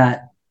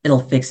that it'll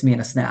fix me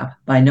in a snap.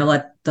 But I know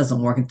that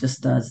doesn't work. It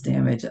just does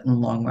damage in the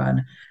long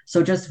run.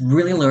 So just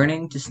really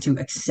learning just to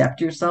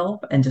accept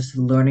yourself and just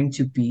learning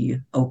to be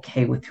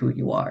okay with who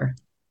you are.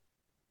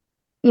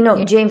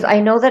 Yeah. James, I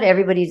know that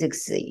everybody's,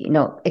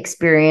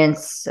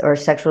 experience or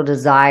sexual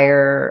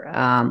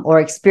desire, or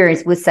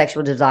experience with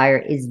sexual desire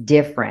is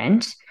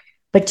different.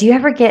 But do you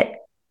ever get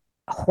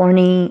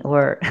horny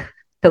or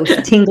those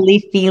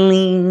tingly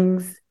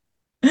feelings?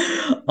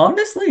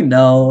 Honestly,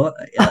 no.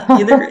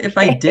 Either if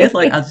I did,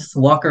 like, I'll Okay. just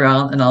walk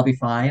around and I'll be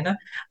fine.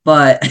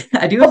 But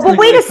I do have But something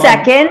wait really a fun.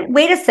 second.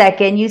 Wait a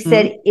second. You Mhm.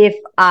 said if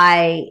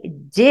I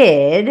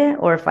did,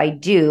 or if I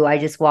do, I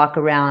just walk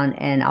around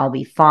and I'll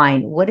be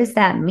fine. What does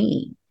that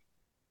mean?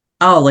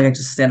 Oh, like I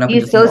just stand up Do and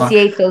you just walk.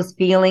 associate those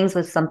feelings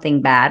with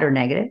something bad or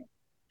negative?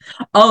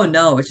 Oh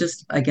no, it's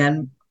just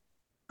again,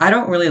 I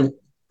don't really.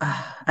 As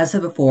I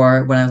said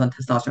before, when I was on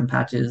testosterone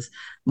patches,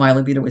 my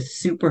libido was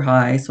super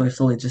high, so I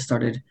slowly just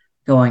started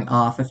going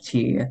off of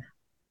tea.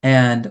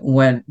 And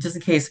when, just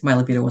in case my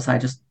libido was high,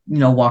 just,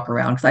 walk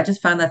around. Because I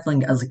just found that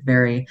feeling as like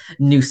very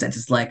nuisance.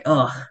 It's like,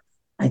 oh,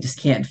 I just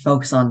can't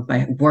focus on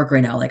my work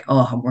right now. Like,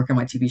 oh, I'm working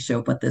on my TV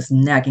show, but this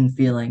nagging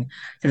feeling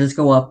to just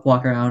go up,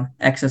 walk around,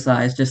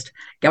 exercise, just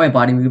get my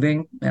body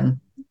moving. And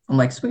I'm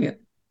like, sweet,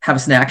 have a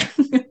snack.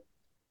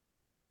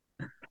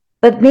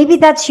 But maybe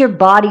that's your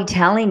body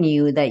telling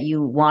you that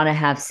you want to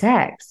have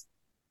sex.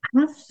 I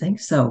don't think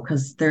so,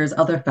 because there's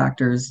other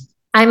factors.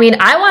 I mean,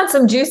 I want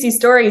some juicy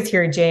stories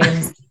here,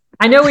 James.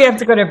 I know we have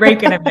to go to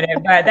break in a minute,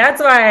 but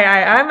that's why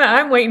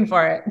I'm waiting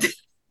for it.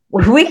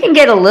 We can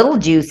get a little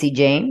juicy,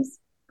 James.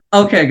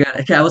 Okay,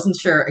 good. Okay, I wasn't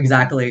sure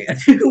exactly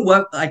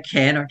what I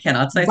can or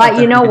cannot say, so I But thought you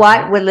it'd be know good to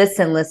what? know. Well,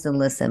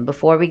 listen.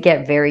 Before we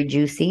get very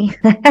juicy,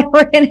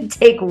 we're going to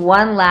take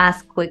one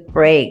last quick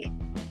break.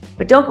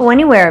 But don't go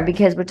anywhere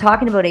because we're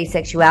talking about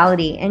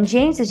asexuality and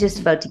James is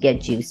just about to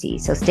get juicy.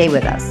 So stay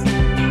with us.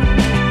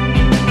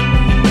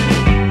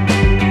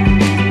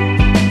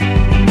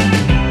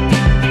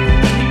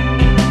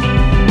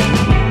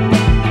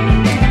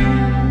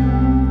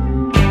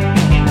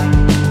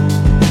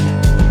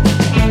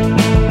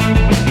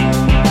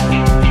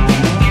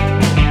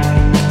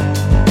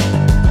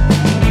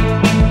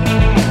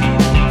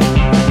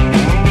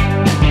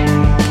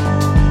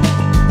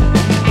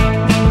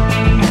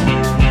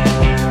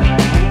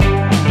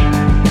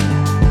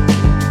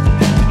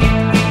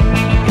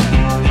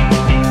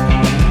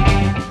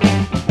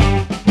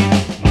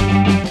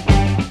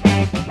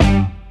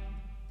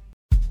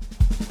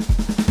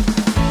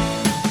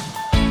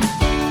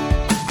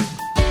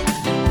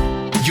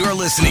 You're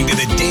listening to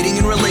the Dating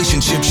and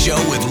Relationship Show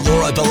with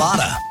Laura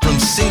Bilotta from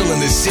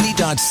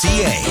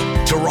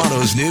singleinthecity.ca.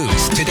 Toronto's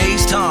news,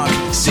 today's talk,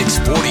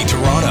 640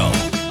 Toronto.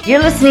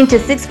 You're listening to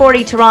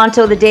 640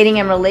 Toronto, the Dating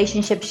and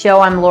Relationship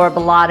Show. I'm Laura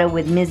Bilotta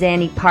with Ms.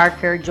 Annie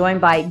Parker, joined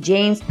by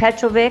James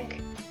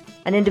Petrovic,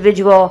 an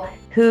individual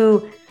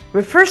who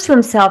refers to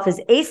himself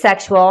as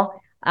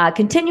asexual,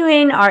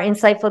 continuing our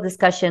insightful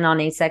discussion on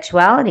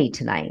asexuality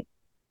tonight.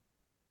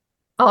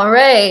 All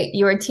right,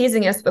 you were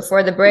teasing us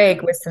before the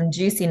break with some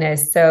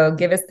juiciness, so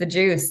give us the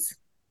juice.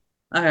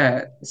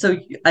 So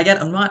again,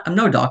 I'm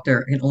no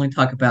doctor. I can only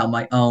talk about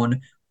my own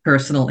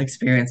personal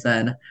experience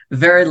and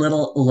very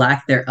little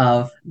lack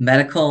thereof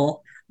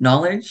medical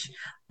knowledge.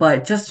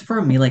 But just for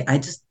me, like I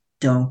just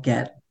don't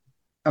get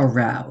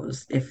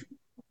aroused if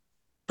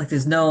like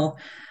there's no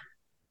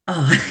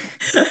like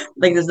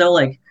there's no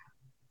like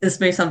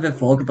this may sound a bit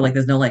vulgar, but like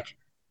there's no like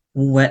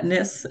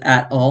wetness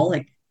at all.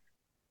 Like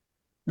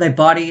my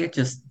body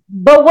just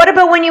But what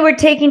about when you were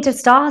taking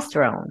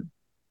testosterone?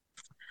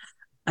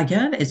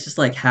 again, it's just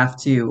like have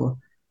to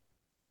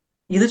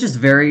either just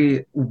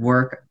very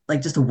work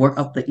like just to work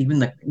up the even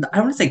the I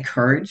don't want to say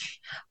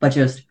courage, but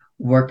just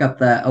work up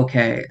the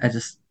okay, I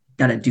just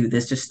gotta do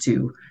this just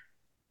to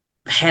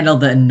handle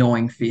the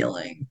annoying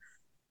feeling.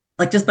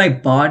 Like just my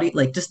body,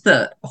 like just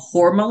the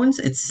hormones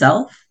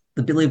itself,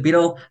 the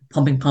libido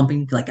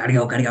pumping, like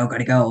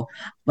gotta go.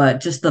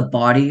 But just the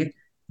body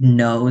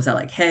knows that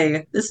like,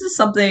 hey, this is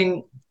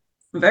something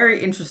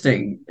very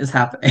interesting is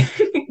happening.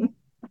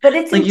 But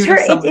it's Like even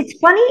if some it's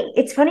funny.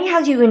 It's funny how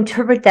you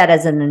interpret that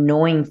as an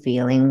annoying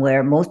feeling,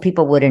 where most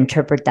people would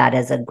interpret that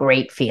as a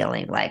great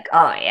feeling, like,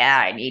 "Oh yeah,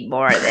 I need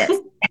more of this."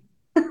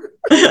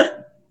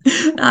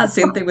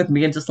 Same thing with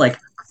me and just like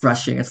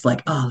crushing. It's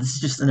like, oh, this is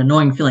just an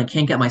annoying feeling. I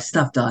can't get my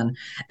stuff done.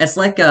 It's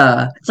like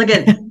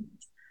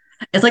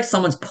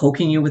someone's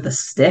poking you with a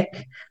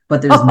stick,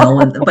 but there's no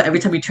one. But every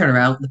time you turn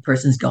around, the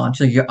person's gone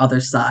to your other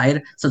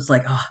side. So it's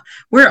like, oh,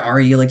 where are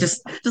you? Like,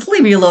 just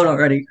leave me alone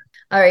already.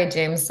 All right,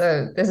 James.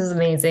 So this is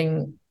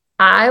amazing.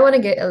 I want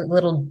to get a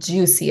little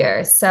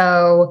juicier.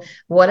 So,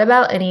 what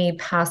about any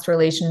past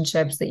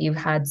relationships that you've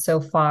had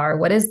so far?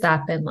 What has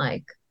that been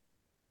like?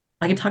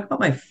 I can talk about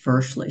my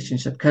first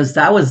relationship because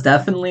that was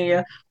definitely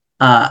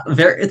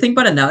very. Think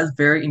about it now. It's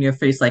very in your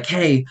face. Like,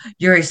 hey,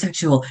 you're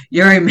asexual.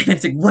 You're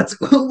romantic.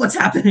 What's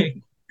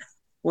happening?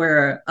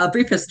 Where a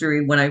brief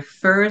history when my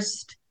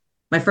first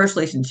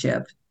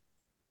relationship.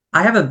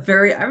 I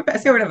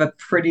say I would have a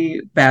pretty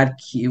bad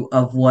cue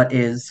of what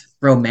is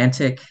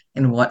romantic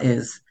and what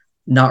is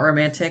not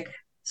romantic.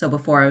 So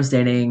before I was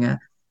dating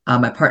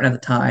my partner at the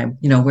time,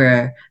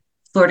 we're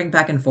flirting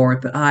back and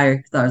forth, but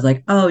I thought I was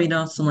like, oh,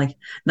 some like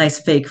nice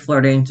fake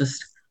flirting,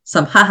 just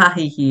some ha ha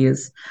he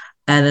he's.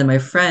 And then my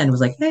friend was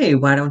like, hey,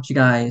 why don't you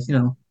guys,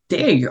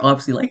 date? You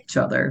obviously like each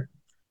other.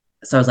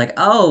 So I was like,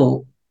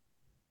 oh,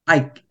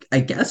 I I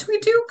guess we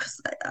do,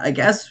 'cause I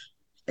guess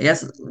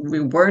we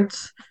weren't.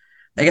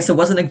 I guess it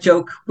wasn't a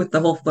joke with the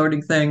whole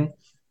flirting thing.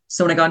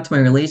 So when I got into my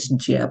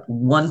relationship,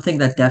 one thing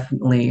that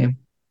definitely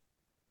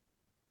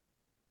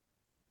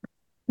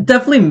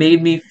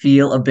made me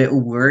feel a bit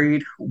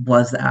worried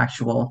was the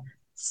actual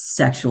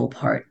sexual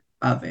part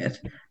of it.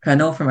 'Cause I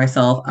know for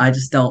myself, I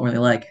just don't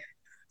really like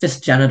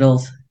just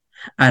genitals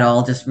at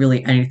all, just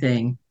really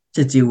anything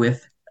to do with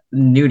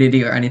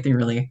nudity or anything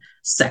really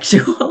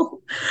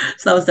sexual.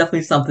 So that was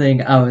definitely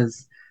something I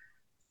was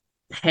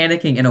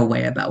panicking in a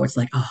way about, where it's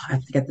like, oh, I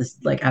have to get this,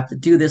 like, I have to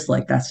do this,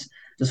 like, that's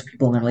just what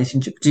people in a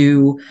relationship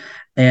do.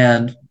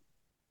 And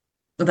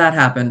that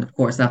happened, of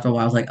course. After a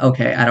while, I was like,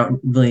 okay, I don't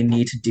really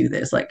need to do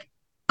this. Like,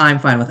 I'm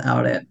fine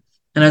without it.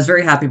 And I was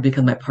very happy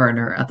because my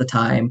partner at the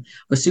time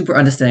was super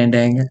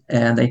understanding,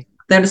 and they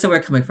understood where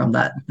I'm coming from,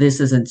 that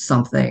this isn't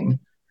something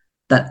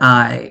that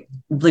I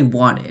really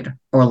wanted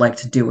or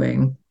liked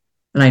doing.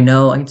 And I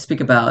know I can speak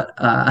about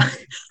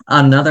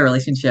another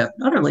relationship,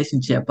 not a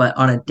relationship, but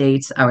on a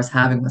date I was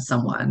having with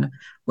someone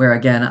where,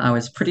 again, I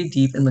was pretty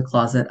deep in the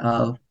closet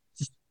of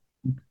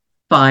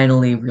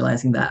finally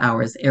realizing that I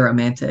was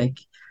aromantic.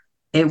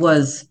 It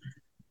was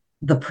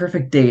the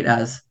perfect date,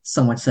 as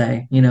some would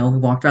say. We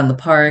walked around the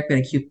park, we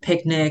had a cute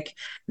picnic.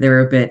 They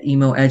were a bit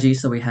emo edgy,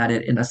 so we had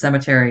it in a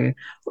cemetery,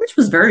 which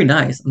was very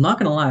nice. I'm not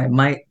gonna lie.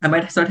 I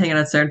might start hanging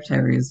out at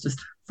cemeteries just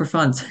for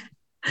fun.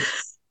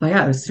 But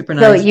yeah, it was super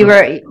So nice. you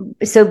were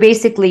so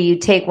basically you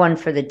take one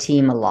for the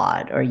team a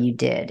lot, or you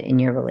did in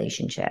your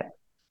relationship.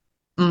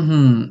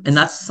 And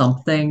that's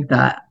something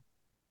that,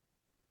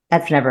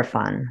 That's never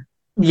fun.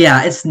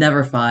 yeah, it's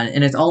never fun.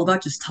 And it's all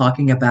about just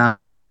talking about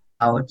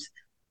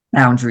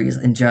boundaries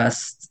and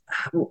just,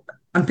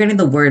 I'm forgetting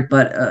the word,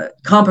 but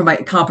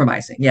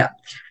compromising. Yeah,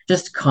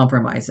 just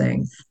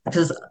compromising.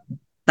 Because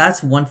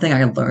that's one thing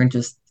I learned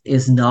just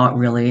is not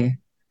really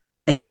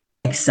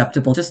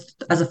acceptable,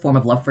 just as a form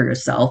of love for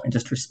yourself and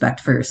just respect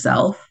for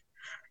yourself.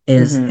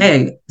 Is, Hmm.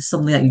 hey,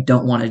 something that you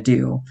don't want to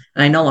do.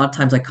 And I know a lot of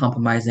times, like,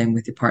 compromising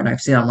with your partner,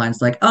 I've seen online,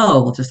 it's like,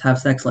 oh, we'll just have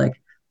sex like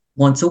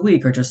once a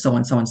week or just so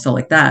and so and so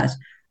like that.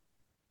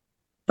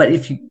 But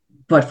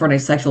but for an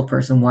asexual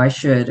person, why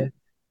should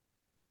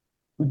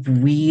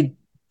we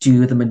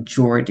do the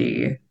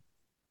majority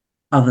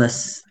of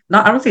this?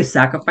 Not, I don't say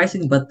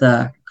sacrificing, but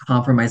the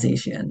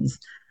compromisations.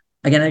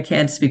 Again, I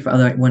can't speak for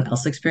everyone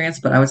else's experience,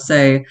 but I would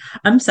say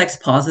I'm sex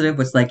positive,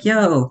 which, like,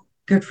 yo,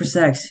 good for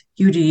sex,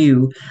 you do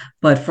you.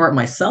 But for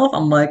myself,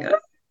 I'm like,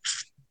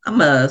 I'm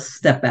gonna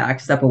step back,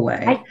 step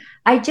away. I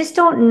I just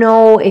don't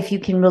know if you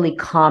can really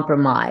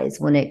compromise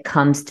when it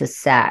comes to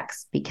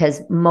sex,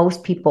 because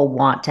most people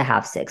want to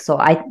have sex. So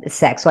I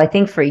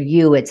think for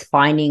you it's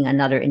finding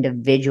another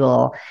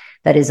individual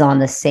that is on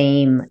the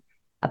same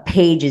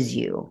page as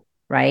you,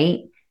 right?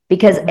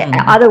 Because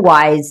Mhm.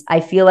 otherwise I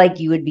feel like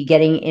you would be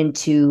getting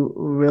into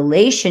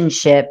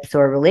relationships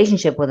or a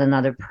relationship with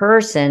another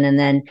person and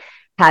then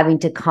having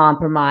to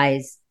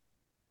compromise,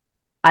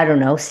 I don't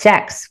know,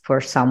 sex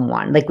for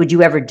someone. Like, would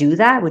you ever do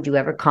that? Would you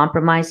ever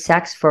compromise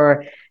sex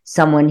for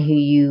someone who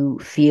you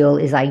feel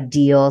is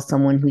ideal,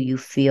 someone who you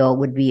feel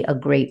would be a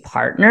great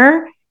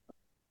partner?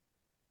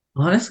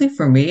 Honestly,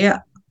 for me, I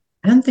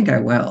don't think I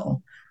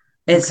will.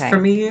 It's For Okay.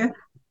 me,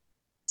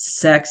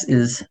 sex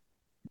is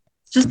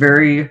just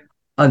very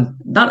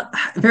not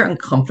very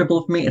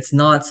uncomfortable for me. It's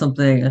not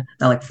something that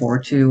I look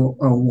forward to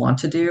or want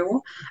to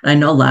do. And I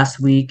know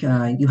last week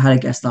you had a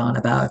guest on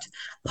about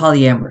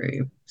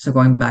polyamory. So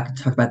going back and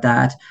talk about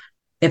that,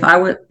 if I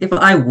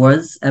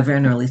was ever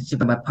in a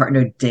relationship and my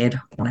partner did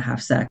want to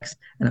have sex,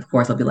 and of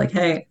course I'll be like,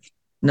 hey,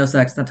 no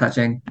sex, no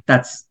touching.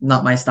 That's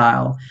not my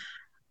style.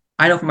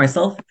 I know for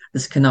myself,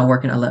 this could not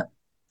work in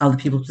other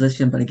people's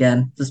position. But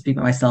again, to speak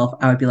for myself,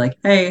 I would be like,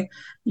 hey,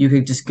 you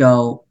could just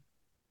go,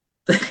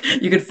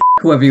 you could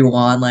whoever you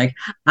want. Like,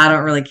 I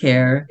don't really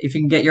care. If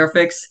you can get your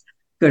fix,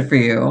 good for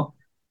you.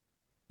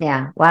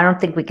 Yeah. Well, I don't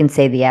think we can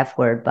say the F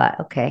word, but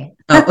okay.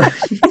 Oh,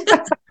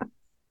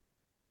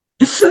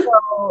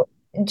 So,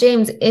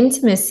 James,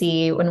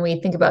 intimacy, when we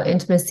think about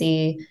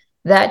intimacy,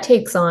 that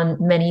takes on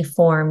many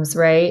forms,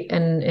 right?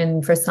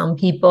 And for some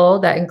people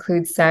that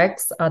includes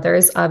sex,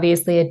 others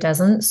obviously it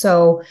doesn't.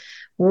 So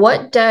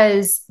what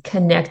does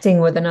connecting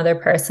with another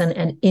person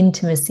and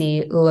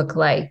intimacy look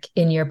like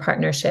in your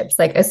partnerships?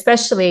 Like,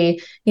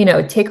 especially,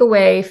 take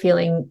away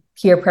feeling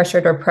peer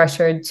pressured or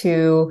pressured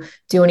to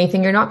do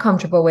anything you're not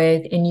comfortable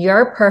with. In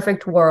your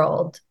perfect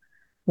world,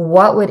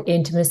 what would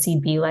intimacy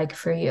be like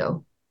for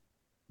you?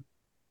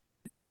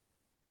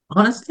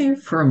 honestly,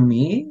 for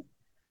me,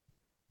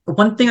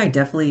 one thing I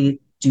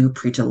definitely do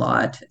preach a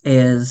lot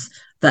is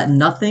that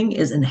nothing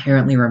is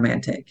inherently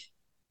romantic.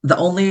 The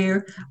only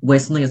way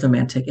something is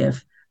romantic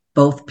if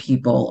both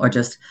people or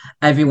just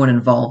everyone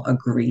involved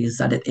agrees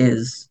that it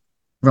is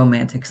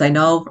romantic. Because I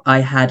know I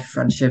had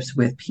friendships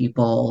with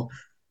people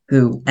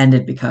who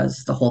ended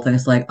because the whole thing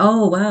is like,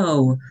 oh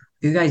wow,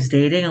 you guys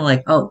dating? And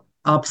like, oh,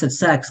 opposite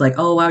sex, like,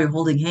 oh wow, you're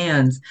holding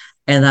hands.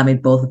 And that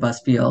made both of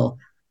us feel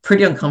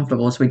pretty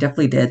uncomfortable. So we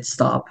definitely did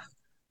stop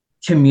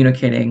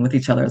communicating with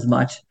each other as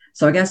much.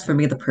 So I guess for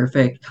me, the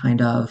perfect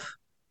kind of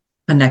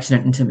connection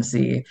and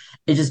intimacy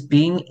is just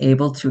being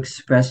able to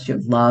express your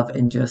love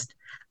and just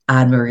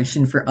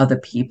admiration for other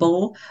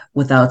people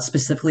without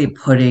specifically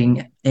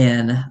putting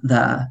in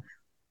the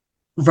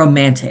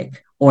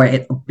romantic or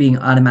it being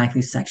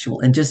automatically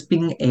sexual, and just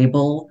being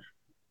able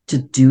to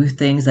do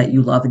things that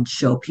you love and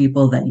show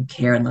people that you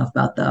care and love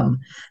about them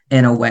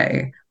in a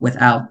way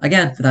without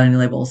any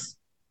labels.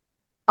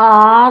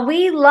 Aw,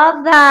 we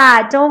love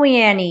that, don't we,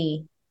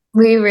 Annie?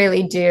 We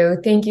really do.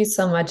 Thank you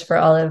so much for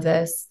all of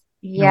this.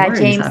 No Yeah, worries,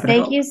 James, happy to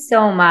thank help. you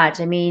so much.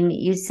 I mean,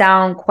 you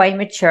sound quite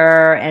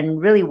mature and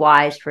really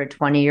wise for a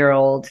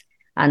 20-year-old.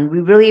 And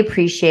we really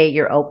appreciate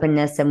your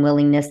openness and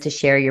willingness to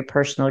share your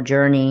personal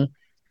journey.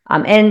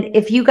 And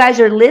if you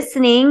guys are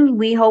listening,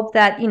 we hope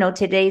that,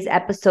 today's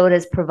episode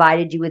has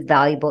provided you with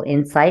valuable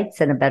insights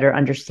and a better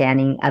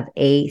understanding of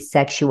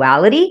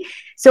asexuality.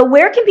 So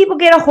where can people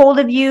get a hold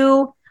of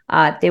you?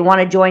 If they want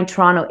to join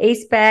Toronto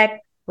ASPEC,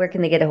 where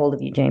can they get a hold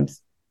of you,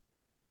 James?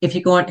 If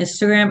you go on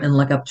Instagram and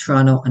look up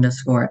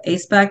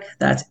Toronto_ASPEC,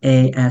 that's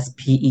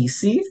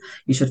ASPEC,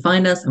 you should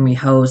find us, and we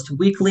host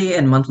weekly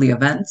and monthly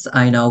events.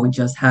 I know we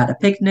just had a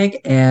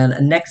picnic,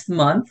 and next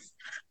month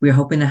we're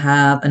hoping to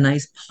have a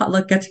nice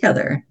potluck get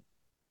together.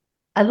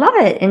 I love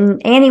it.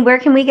 And Annie, where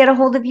can we get a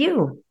hold of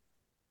you?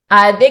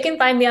 They can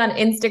find me on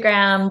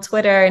Instagram,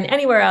 Twitter, and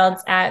anywhere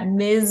else at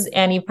Ms.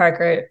 Annie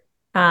Parker.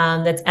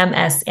 That's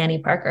MS Annie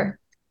Parker.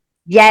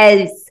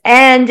 Yes.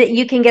 And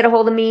you can get a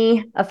hold of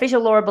me,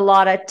 official Laura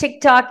Bellotta,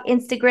 TikTok,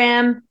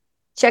 Instagram.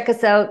 Check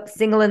us out,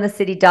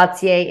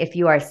 singleinthecity.ca if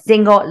you are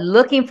single,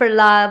 looking for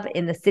love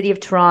in the city of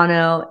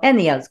Toronto and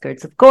the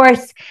outskirts, of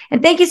course.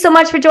 And thank you so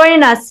much for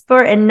joining us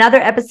for another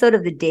episode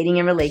of the Dating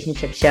and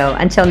Relationship Show.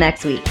 Until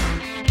next week.